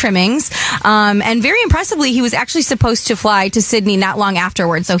all the trimmings. And very impressively, he was actually supposed to fly to Sydney not long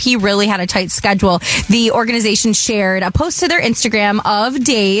afterwards, so he really had a tight schedule. The organization shared a post to their Instagram of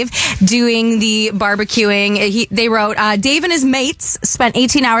Dave doing the barbecuing. They wrote, Dave and his mates spent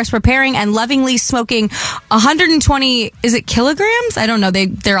 18 hours preparing and lovingly smoking 120, is it kilograms? I don't know.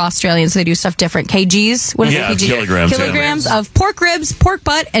 They're Australians, so they do stuff different. kgs? What is it? Kg? Kilograms of pork ribs, pork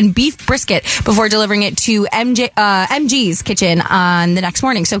butt, and beef brisket before delivering it to MG's kitchen on the next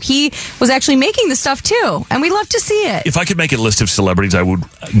morning. So he was actually making the stuff too, and we love to see it. If I could make a list of celebrities I would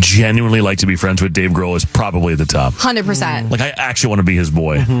genuinely like to be friends with, Dave Grohl is probably at the top. 100%. I actually want to be his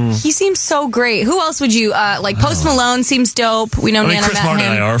boy. He seems so great. Who else would you Post Malone seems dope. We know Nana Chris met Martin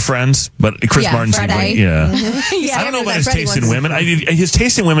him. and I are friends, but Chris Martin seems like, I don't know about his taste in women. His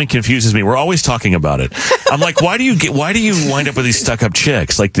taste in women confuses me. We're always talking about it. I'm like, why do you wind up with these stuck-up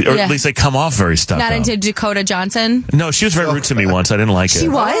chicks? Or at least they come off very stuck-up. Not into Dakota Johnson? No, she was very rude to me once. I didn't like it. She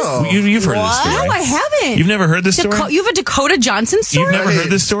was? Oh. You've heard this story. No, I haven't. You've never heard this story? You have a Dakota Johnson story? You've never heard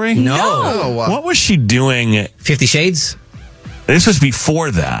this story? No. What was she doing? 50 Shades? This was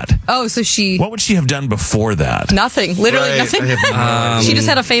before that. Oh, so she... What would she have done before that? Nothing. Literally nothing. She just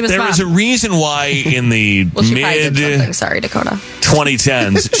had a famous There mom. was a reason why in the mid... Sorry, Dakota.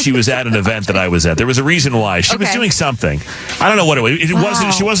 2010s, she was at an event that I was at. There was a reason why. She was doing something. I don't know what it was. It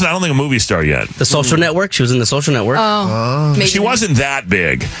wasn't. She wasn't, I don't think, a movie star yet. The Social Network? She was in The Social Network? Maybe. She wasn't that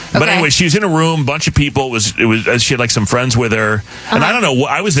big. But anyway, she was in a room, bunch of people. She had some friends with her. And I don't know,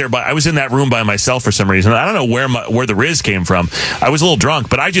 I was there, but I was in that room by myself for some reason. I don't know where the Riz came from. I was a little drunk,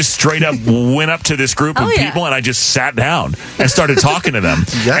 but I just straight up went up to this group of people and I just sat down and started talking to them.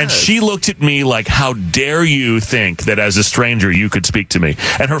 And she looked at me like, how dare you think that as a stranger you could speak to me?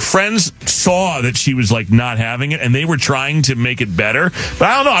 And her friends saw that she was like not having it and they were trying to make it better. But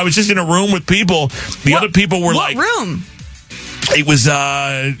I don't know. I was just in a room with people. The other people were like... What room? It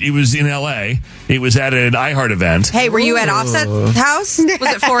was in L.A. It was at an iHeart event. Hey, were you at Offset House? Was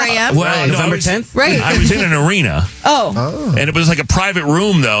it 4 a.m.? Well, November 10th? Right. I was in an arena. Oh. And it was like a private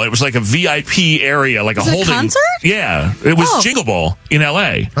room, though. It was like a VIP area, like Was a it holding. a concert? Yeah. It was Jingle Ball in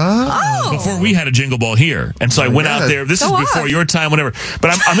L.A. Before we had a Jingle Ball here. And so I went out there. This is before your time, whatever.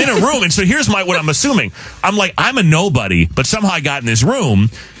 But I'm in a room, and so here's what I'm assuming. I'm a nobody, but somehow I got in this room.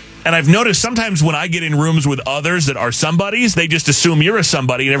 And I've noticed sometimes when I get in rooms with others that are somebodies, they just assume you're a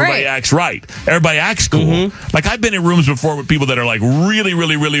somebody and everybody acts right. Everybody acts cool. Like I've been in rooms before with people that are like really,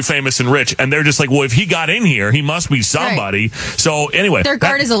 really, really famous and rich. And they're just like, well, if he got in here, he must be somebody. Right. So anyway. Their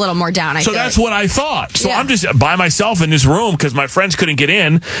guard is a little more down, I So feel that's like. what I thought. So I'm just by myself in this room because my friends couldn't get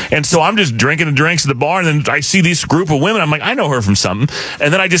in. And so I'm just drinking the drinks at the bar. And then I see this group of women. I'm like, I know her from something.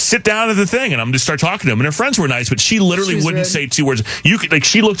 And then I just sit down at the thing and I'm just start talking to them. And her friends were nice, but she literally wouldn't say two words.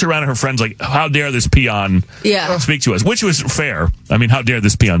 She looked around at her friends like, how dare this peon speak to us? Which was fair. I mean, how dare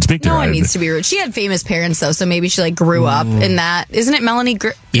this peon speak to her? No one needs to be rude. She had famous parents, though, so maybe she grew up in that. Isn't it Melanie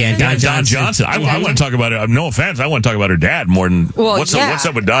Don Johnson. I want to talk about it. No offense. I want to talk about her dad more than what's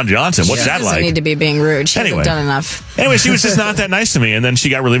up with Don Johnson. What's that like? She doesn't need to be being rude. She hasn't done enough. Anyway, she was just not that nice to me, and then she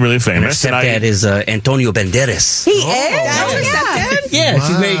got really, really famous. And her stepdad is Antonio Banderas. He is? That's her stepdad?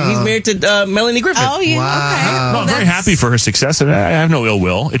 Yeah, he's married to Melanie Griffith. Oh, yeah. Okay. No, I'm very happy for her success. I have no ill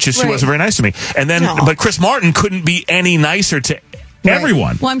will. It's just she wasn't very nice to me. And then, but Chris Martin couldn't be any nicer to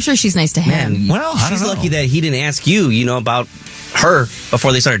everyone. Well, I'm sure she's nice to him. Well, she's lucky that he didn't ask you, about her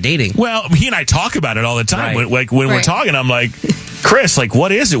before they started dating. Well, he and I talk about it all the time. When we're talking, I'm like, Chris,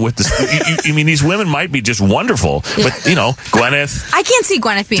 what is it with this? I mean, these women might be just wonderful, but Gwyneth. I can't see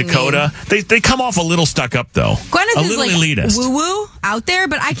Gwyneth being Dakota. They come off a little stuck up though. Gwyneth is elitist. Woo woo out there,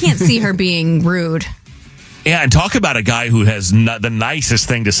 but I can't see her being rude. Yeah, and talk about a guy who has the nicest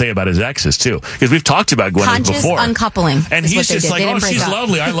thing to say about his exes, too. Because we've talked about Gwyneth before. Uncoupling. And he's just like, she's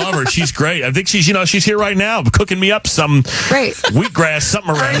lovely. I love her. She's great. I think she's here right now cooking me up some wheatgrass, something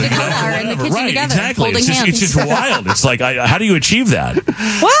around in the kitchen together, exactly. holding hands. It's just wild. It's like, how do you achieve that?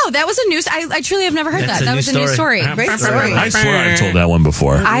 Wow, that was a news. I truly have never heard that. That was a new story. Great story. I swear I've told that one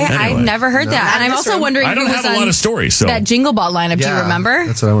before. I've never heard that. And I'm also wondering I don't have a lot of stories. So that Jingle Ball lineup, do you remember?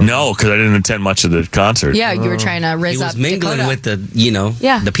 No, because I didn't attend much of the concert. Yeah, you were trying to he was mingling with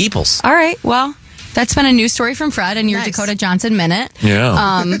the peoples. All right, well, that's been a news story from Fred and your Dakota Johnson minute.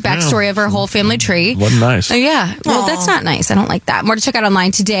 Yeah. Backstory of her whole family tree. Wasn't nice. Yeah. Well, that's not nice. I don't like that. More to check out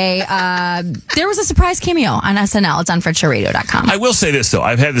online today. There was a surprise cameo on SNL. It's on FredShowRadio.com. I will say this, though.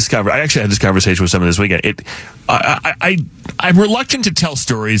 I actually had this conversation with someone this weekend. I'm reluctant to tell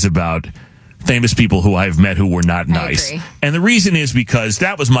stories about famous people who I've met who were not nice. And the reason is because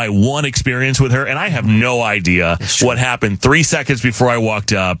that was my one experience with her, and I have no idea what happened 3 seconds before I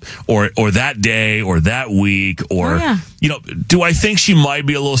walked up, or that day, or that week, or, do I think she might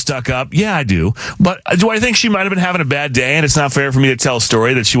be a little stuck up? Yeah, I do. But do I think she might have been having a bad day, and it's not fair for me to tell a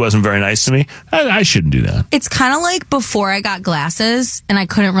story that she wasn't very nice to me? I shouldn't do that. It's kind of like before I got glasses, and I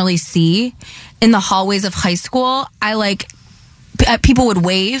couldn't really see, in the hallways of high school, people would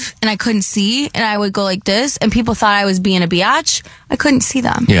wave and I couldn't see, and I would go like this, and people thought I was being a biatch. I couldn't see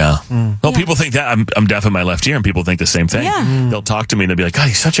them. Yeah. Well, people think that I'm deaf in my left ear, and people think the same thing. Yeah. They'll talk to me and they'll be like, God,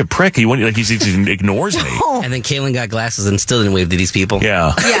 he's such a prick. He ignores me. And then Kaylin got glasses and still didn't wave to these people.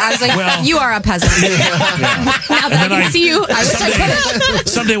 Yeah. Yeah, I was like, you are a peasant. Now that I can see you, I wish I could.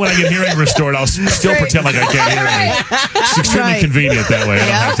 Someday when I get hearing restored, I'll still pretend like I can't hear you. It's extremely convenient that way. I don't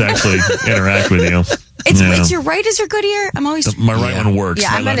have to actually interact with you. It's your right is your good ear? I'm always... My right one works.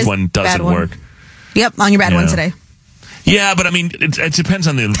 My left one doesn't work. Yep, on your bad one today. Yeah, but I mean, it depends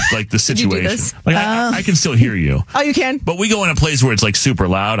on the situation. I can still hear you. Oh, you can? But we go in a place where it's super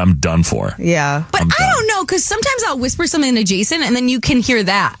loud, I'm done for. Yeah. But I don't know, because sometimes I'll whisper something to Jason, and then you can hear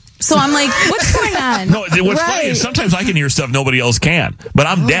that. So I'm like, what's going on? No, what's funny is sometimes I can hear stuff nobody else can. But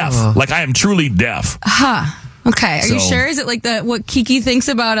I'm deaf. I am truly deaf. Huh. Okay, are you sure? Is it like what Kiki thinks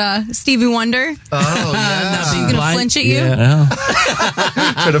about Stevie Wonder? Oh, yeah. She's going to flinch at you? Yeah.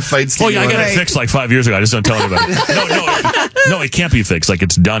 Try to fight Stevie Wonder. I got it fixed 5 years ago. I just don't tell anybody. No, it can't be fixed.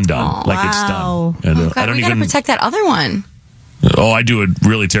 It's done. Oh, it's done. And, I don't we got to protect that other one. Oh, I do a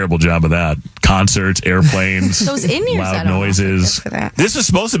really terrible job of that. Concerts, airplanes, those in-ears, loud noises. This is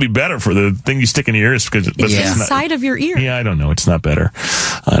supposed to be better for the thing you stick in your ears. Because it's inside of your ear. Yeah, I don't know. It's not better.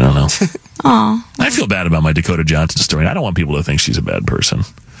 I don't know. Aw. I feel bad about my Dakota Johnson story. I don't want people to think she's a bad person.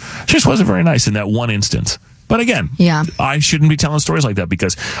 She just wasn't very nice in that one instance. But again, I shouldn't be telling stories like that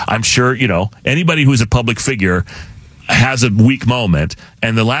because I'm sure, anybody who's a public figure has a weak moment,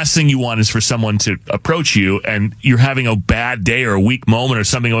 and the last thing you want is for someone to approach you and you're having a bad day or a weak moment or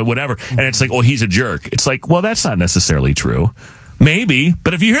something or whatever, and it's like, oh, he's a jerk. It's like, well, that's not necessarily true. Maybe,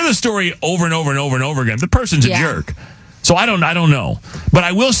 but if you hear the story over and over and over and over again, the person's a jerk. So I don't know. But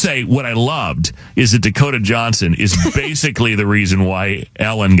I will say what I loved is that Dakota Johnson is basically the reason why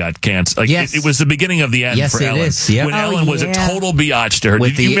Ellen got canceled. Like, it was the beginning of the end for Ellen. Yes, it is. Yep. When Ellen was a total biatch to her.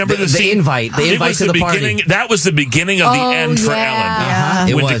 With Do you remember the scene? invite? The invite to the party. That was the beginning of the end for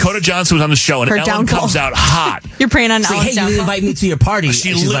Ellen. When Dakota Johnson was on the show and Her Ellen downfall. comes out hot. You're praying on Say, Ellen's hey, you downfall. didn't invite me to your party.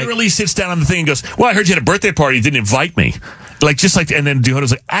 She She's literally sits down on the thing and goes, well, I heard you had a birthday party. You didn't invite me. And then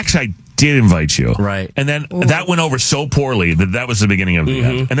Dakota's like, actually, I did invite you. Right. And then that went over so poorly that was the beginning of the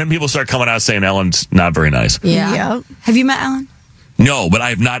end. And then people start coming out saying Ellen's not very nice. Yeah. Yep. Have you met Ellen? No, but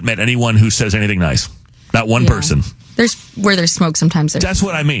I have not met anyone who says anything nice. Not one person. There's smoke sometimes. That's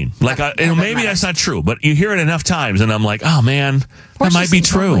what I mean. Like, maybe that's not true, but you hear it enough times, and I'm like, oh man, that might be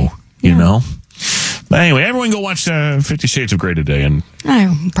true. You know. But anyway, everyone go watch 50 Shades of Grey today, and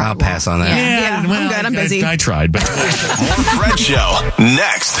I'll pass on that. Yeah, I'm good. I'm busy. I tried, but More Fred Show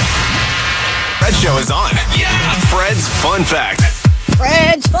next. Fred Show is on. Fred's Fun Fact.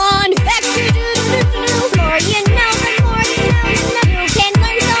 Fred's Fun Fact. The more you know, the more you know. You can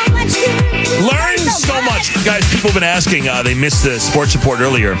learn so much. learn so much. Guys, people have been asking. They missed the sports report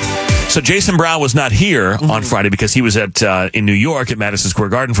earlier. So Jason Brown was not here on Friday because he was in New York at Madison Square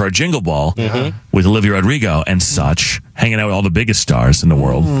Garden for our Jingle Ball with Olivia Rodrigo and such, hanging out with all the biggest stars in the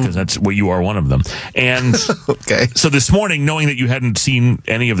world, because that's what you are, one of them. And so this morning, knowing that you hadn't seen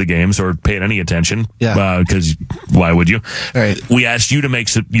any of the games or paid any attention, because why would you? We asked you to make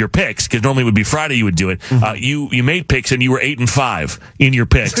your picks, because normally it would be Friday you would do it. You made picks and you were 8-5 in your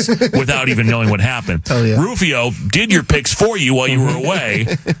picks without even knowing what happened. Rufio did your picks for you while you were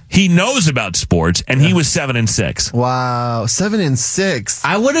away. He knows about sports, and he was 7-6. Wow, 7-6.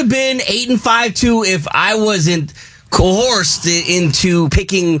 I would have been 8-5 too if I wasn't coerced into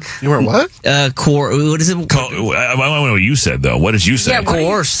picking. You were what? What is it? I want to know what you said though. What did you say? Yeah,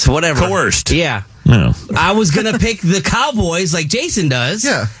 coerced. Whatever. Coerced. Yeah. No. I was gonna pick the Cowboys like Jason does.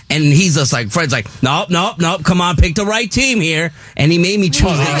 Yeah. And he's just like, Fred's like, nope. Come on, pick the right team here. And he made me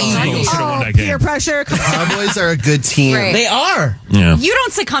choose the Eagles. Peer pressure. Cowboys are a good team. Right. They are. Yeah. You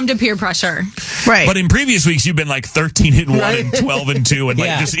don't succumb to peer pressure. Right. But in previous weeks, you've been like 13-1 and 12-2 and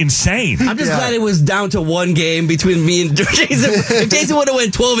like just insane. I'm just glad it was down to one game between me and Jason. If Jason would have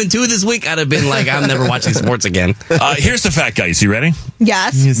went 12-2 this week, I'd have been like, I'm never watching sports again. Here's the fact, guys. You ready?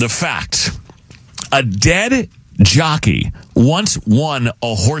 Yes. The fact. A dead jockey once won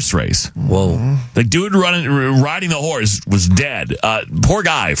a horse race. Whoa. The dude riding the horse was dead. Poor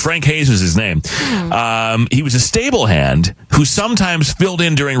guy. Frank Hayes was his name. He was a stable hand who sometimes filled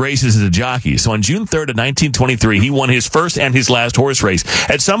in during races as a jockey. So on June 3rd of 1923, he won his first and his last horse race.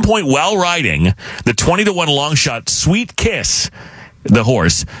 At some point while riding the 20-1 long shot Sweet Kiss, the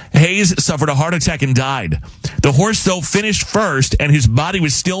horse, Hayes suffered a heart attack and died. The horse, though, finished first, and his body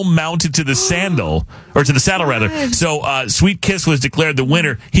was still mounted to the saddle. So Sweet Kiss was declared the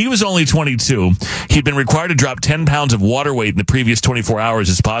winner. He was only 22. He'd been required to drop 10 pounds of water weight in the previous 24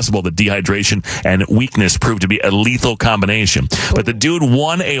 hours. It's possible that dehydration and weakness proved to be a lethal combination. But the dude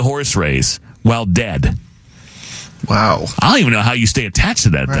won a horse race while dead. Wow. I don't even know how you stay attached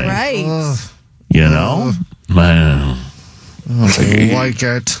to that thing. Right. You know? I like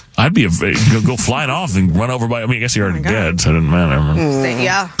it. I'd be afraid to go flying off and run over by. I mean, I guess you're already dead, so it doesn't matter.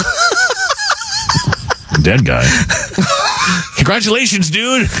 Yeah. Dead guy. Congratulations,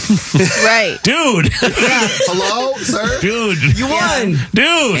 dude. Right. Dude. Yeah. Hello, sir? Dude. You won.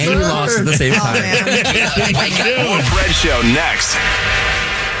 Dude. And you lost at the same time. More Fred Show next.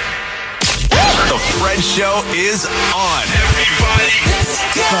 The Fred Show is on. Everybody,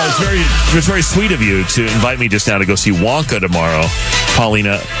 it was very sweet of you to invite me just now to go see Wonka tomorrow,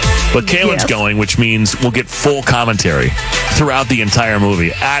 Paulina. But Kaylin's going, which means we'll get full commentary throughout the entire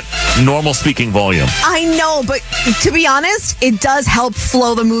movie at normal speaking volume. I know, but to be honest, it does help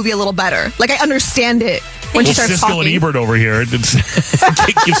flow the movie a little better. Like, I understand it when she starts Siskel talking. and Ebert over here. It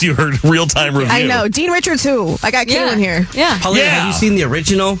gives you her real-time review. I know. Dean Richards, too. I got Kaylin here. Yeah. Paulina, have you seen the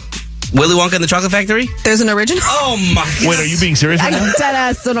original Willy Wonka and the Chocolate Factory? There's an original? Oh, my God. Wait, are you being serious right now? I dead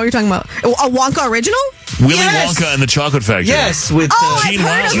ass don't know what you're talking about. A Wonka original? Willy Wonka and the Chocolate Factory. Yes, with I've Gene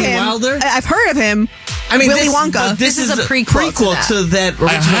heard of him. Wilder. I've heard of him. I mean, Willy Wonka. This is a prequel to that.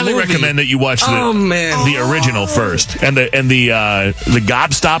 I highly movie. recommend that you watch the original first, and the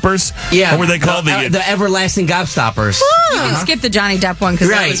Gobstoppers. Yeah, what were they called? The Everlasting Gobstoppers. You can skip the Johnny Depp one because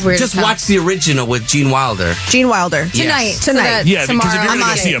that was weird. Just watch the original with Gene Wilder. Gene Wilder. Yes. Tonight. Yeah, because if you're going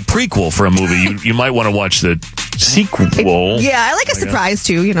to see a prequel for a movie, you might want to watch the sequel. Yeah, I like a surprise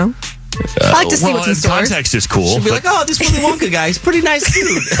too, you know. I like to see what's in store. Context is cool. Should be like, oh, this Willy Wonka guy is pretty nice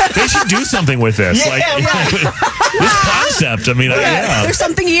dude. They should do something with this. This concept. I mean, there's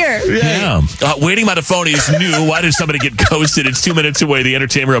something here. Yeah. Waiting by the phone is new. Why did somebody get ghosted? It's 2 minutes away. The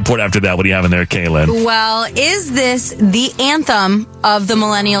entertainment report after that. What do you have in there, Kaylin? Well, is this the anthem of the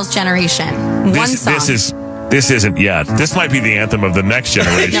millennials generation? One song. This isn't yet. This might be the anthem of the next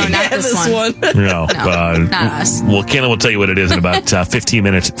generation. No, not this one. No, not us. Well, Kaylin will tell you what it is in about 15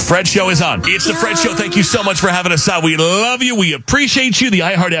 minutes. Fred Show is on. It's the Fred Show. Thank you so much for having us on. We love you. We appreciate you. The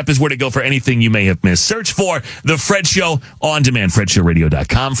iHeart app is where to go for anything you may have missed. Search for The Fred Show on demand.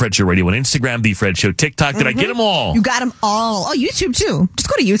 FredShowRadio.com. Fred Show Radio on Instagram. The Fred Show TikTok. Did I get them all? You got them all. Oh, YouTube too. Just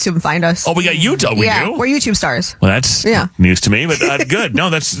go to YouTube and find us. Oh, we got YouTube. We do? We're YouTube stars. Well, that's news to me, but good. No,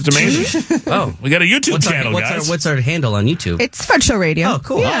 that's amazing. Oh, we got a YouTube channel, guys. What's our handle on YouTube? It's Fred Show Radio. Oh,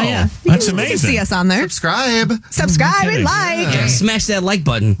 cool. Yeah. That's You amazing. can see us on there. Subscribe and like. Yeah, smash that like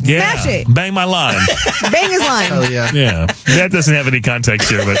button. Yeah. Smash it. Bang my line. Bang his line. Oh, yeah. Yeah. That doesn't have any context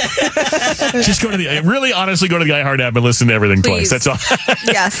here, but just go to honestly go to the iHeart app and listen to everything twice. That's all.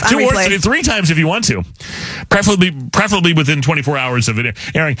 Yes. 2 or 3 times if you want to. Preferably within 24 hours of it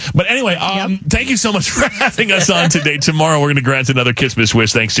airing. But anyway, thank you so much for having us on today. Tomorrow we're going to grant another Christmas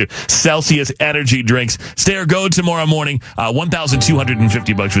wish thanks to Celsius Energy Drinks. Stay or go tomorrow morning.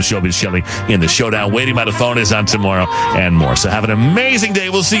 $1,250 with Showbiz Shelley in the showdown. Waiting by the phone is on tomorrow and more. So have an amazing day.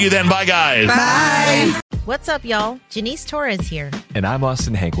 We'll see you then. Bye, guys. Bye. What's up, y'all? Janice Torres here. And I'm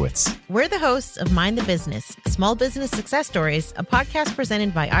Austin Hankwitz. We're the hosts of Mind the Business, Small Business Success Stories, a podcast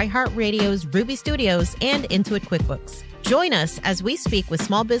presented by iHeartRadio's Ruby Studios and Intuit QuickBooks. Join us as we speak with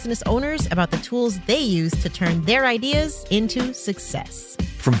small business owners about the tools they use to turn their ideas into success.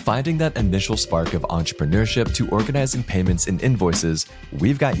 From finding that initial spark of entrepreneurship to organizing payments and invoices,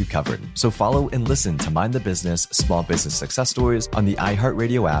 we've got you covered. So follow and listen to Mind the Business, Small Business Success Stories on the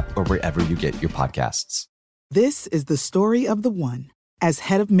iHeartRadio app or wherever you get your podcasts. This is the story of the one. As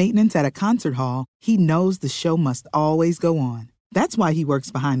head of maintenance at a concert hall, he knows the show must always go on. That's why he works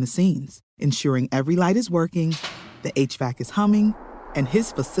behind the scenes, ensuring every light is working, the HVAC is humming, and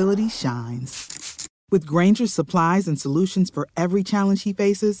his facility shines. With Grainger's supplies and solutions for every challenge he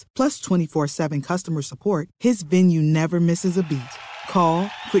faces, plus 24/7 customer support, his venue never misses a beat. Call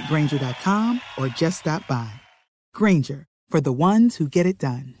quickgrainger.com or just stop by. Grainger, for the ones who get it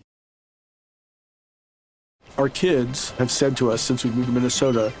done. Our kids have said to us since we moved to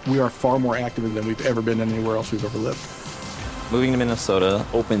Minnesota, we are far more active than we've ever been anywhere else we've ever lived. Moving to Minnesota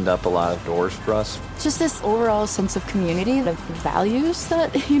opened up a lot of doors for us. Just this overall sense of community, of values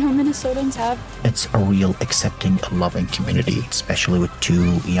that, Minnesotans have. It's a real accepting, loving community, especially with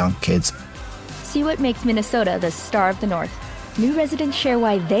 2 young kids. See what makes Minnesota the star of the North. New residents share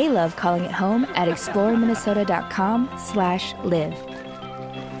why they love calling it home at exploreminnesota.com/live.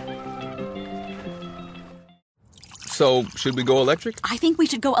 So, should we go electric? I think we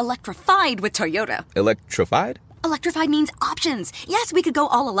should go electrified with Toyota. Electrified? Electrified means options. Yes, we could go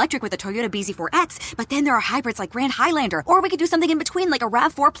all electric with a Toyota BZ4X, but then there are hybrids like Grand Highlander, or we could do something in between like a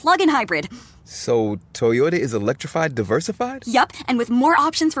RAV4 plug-in hybrid. So, Toyota is electrified diversified? Yup, and with more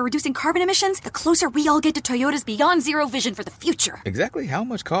options for reducing carbon emissions, the closer we all get to Toyota's Beyond Zero vision for the future. Exactly how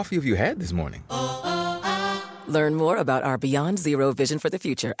much coffee have you had this morning? Learn more about our Beyond Zero vision for the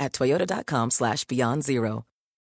future at toyota.com/beyond zero.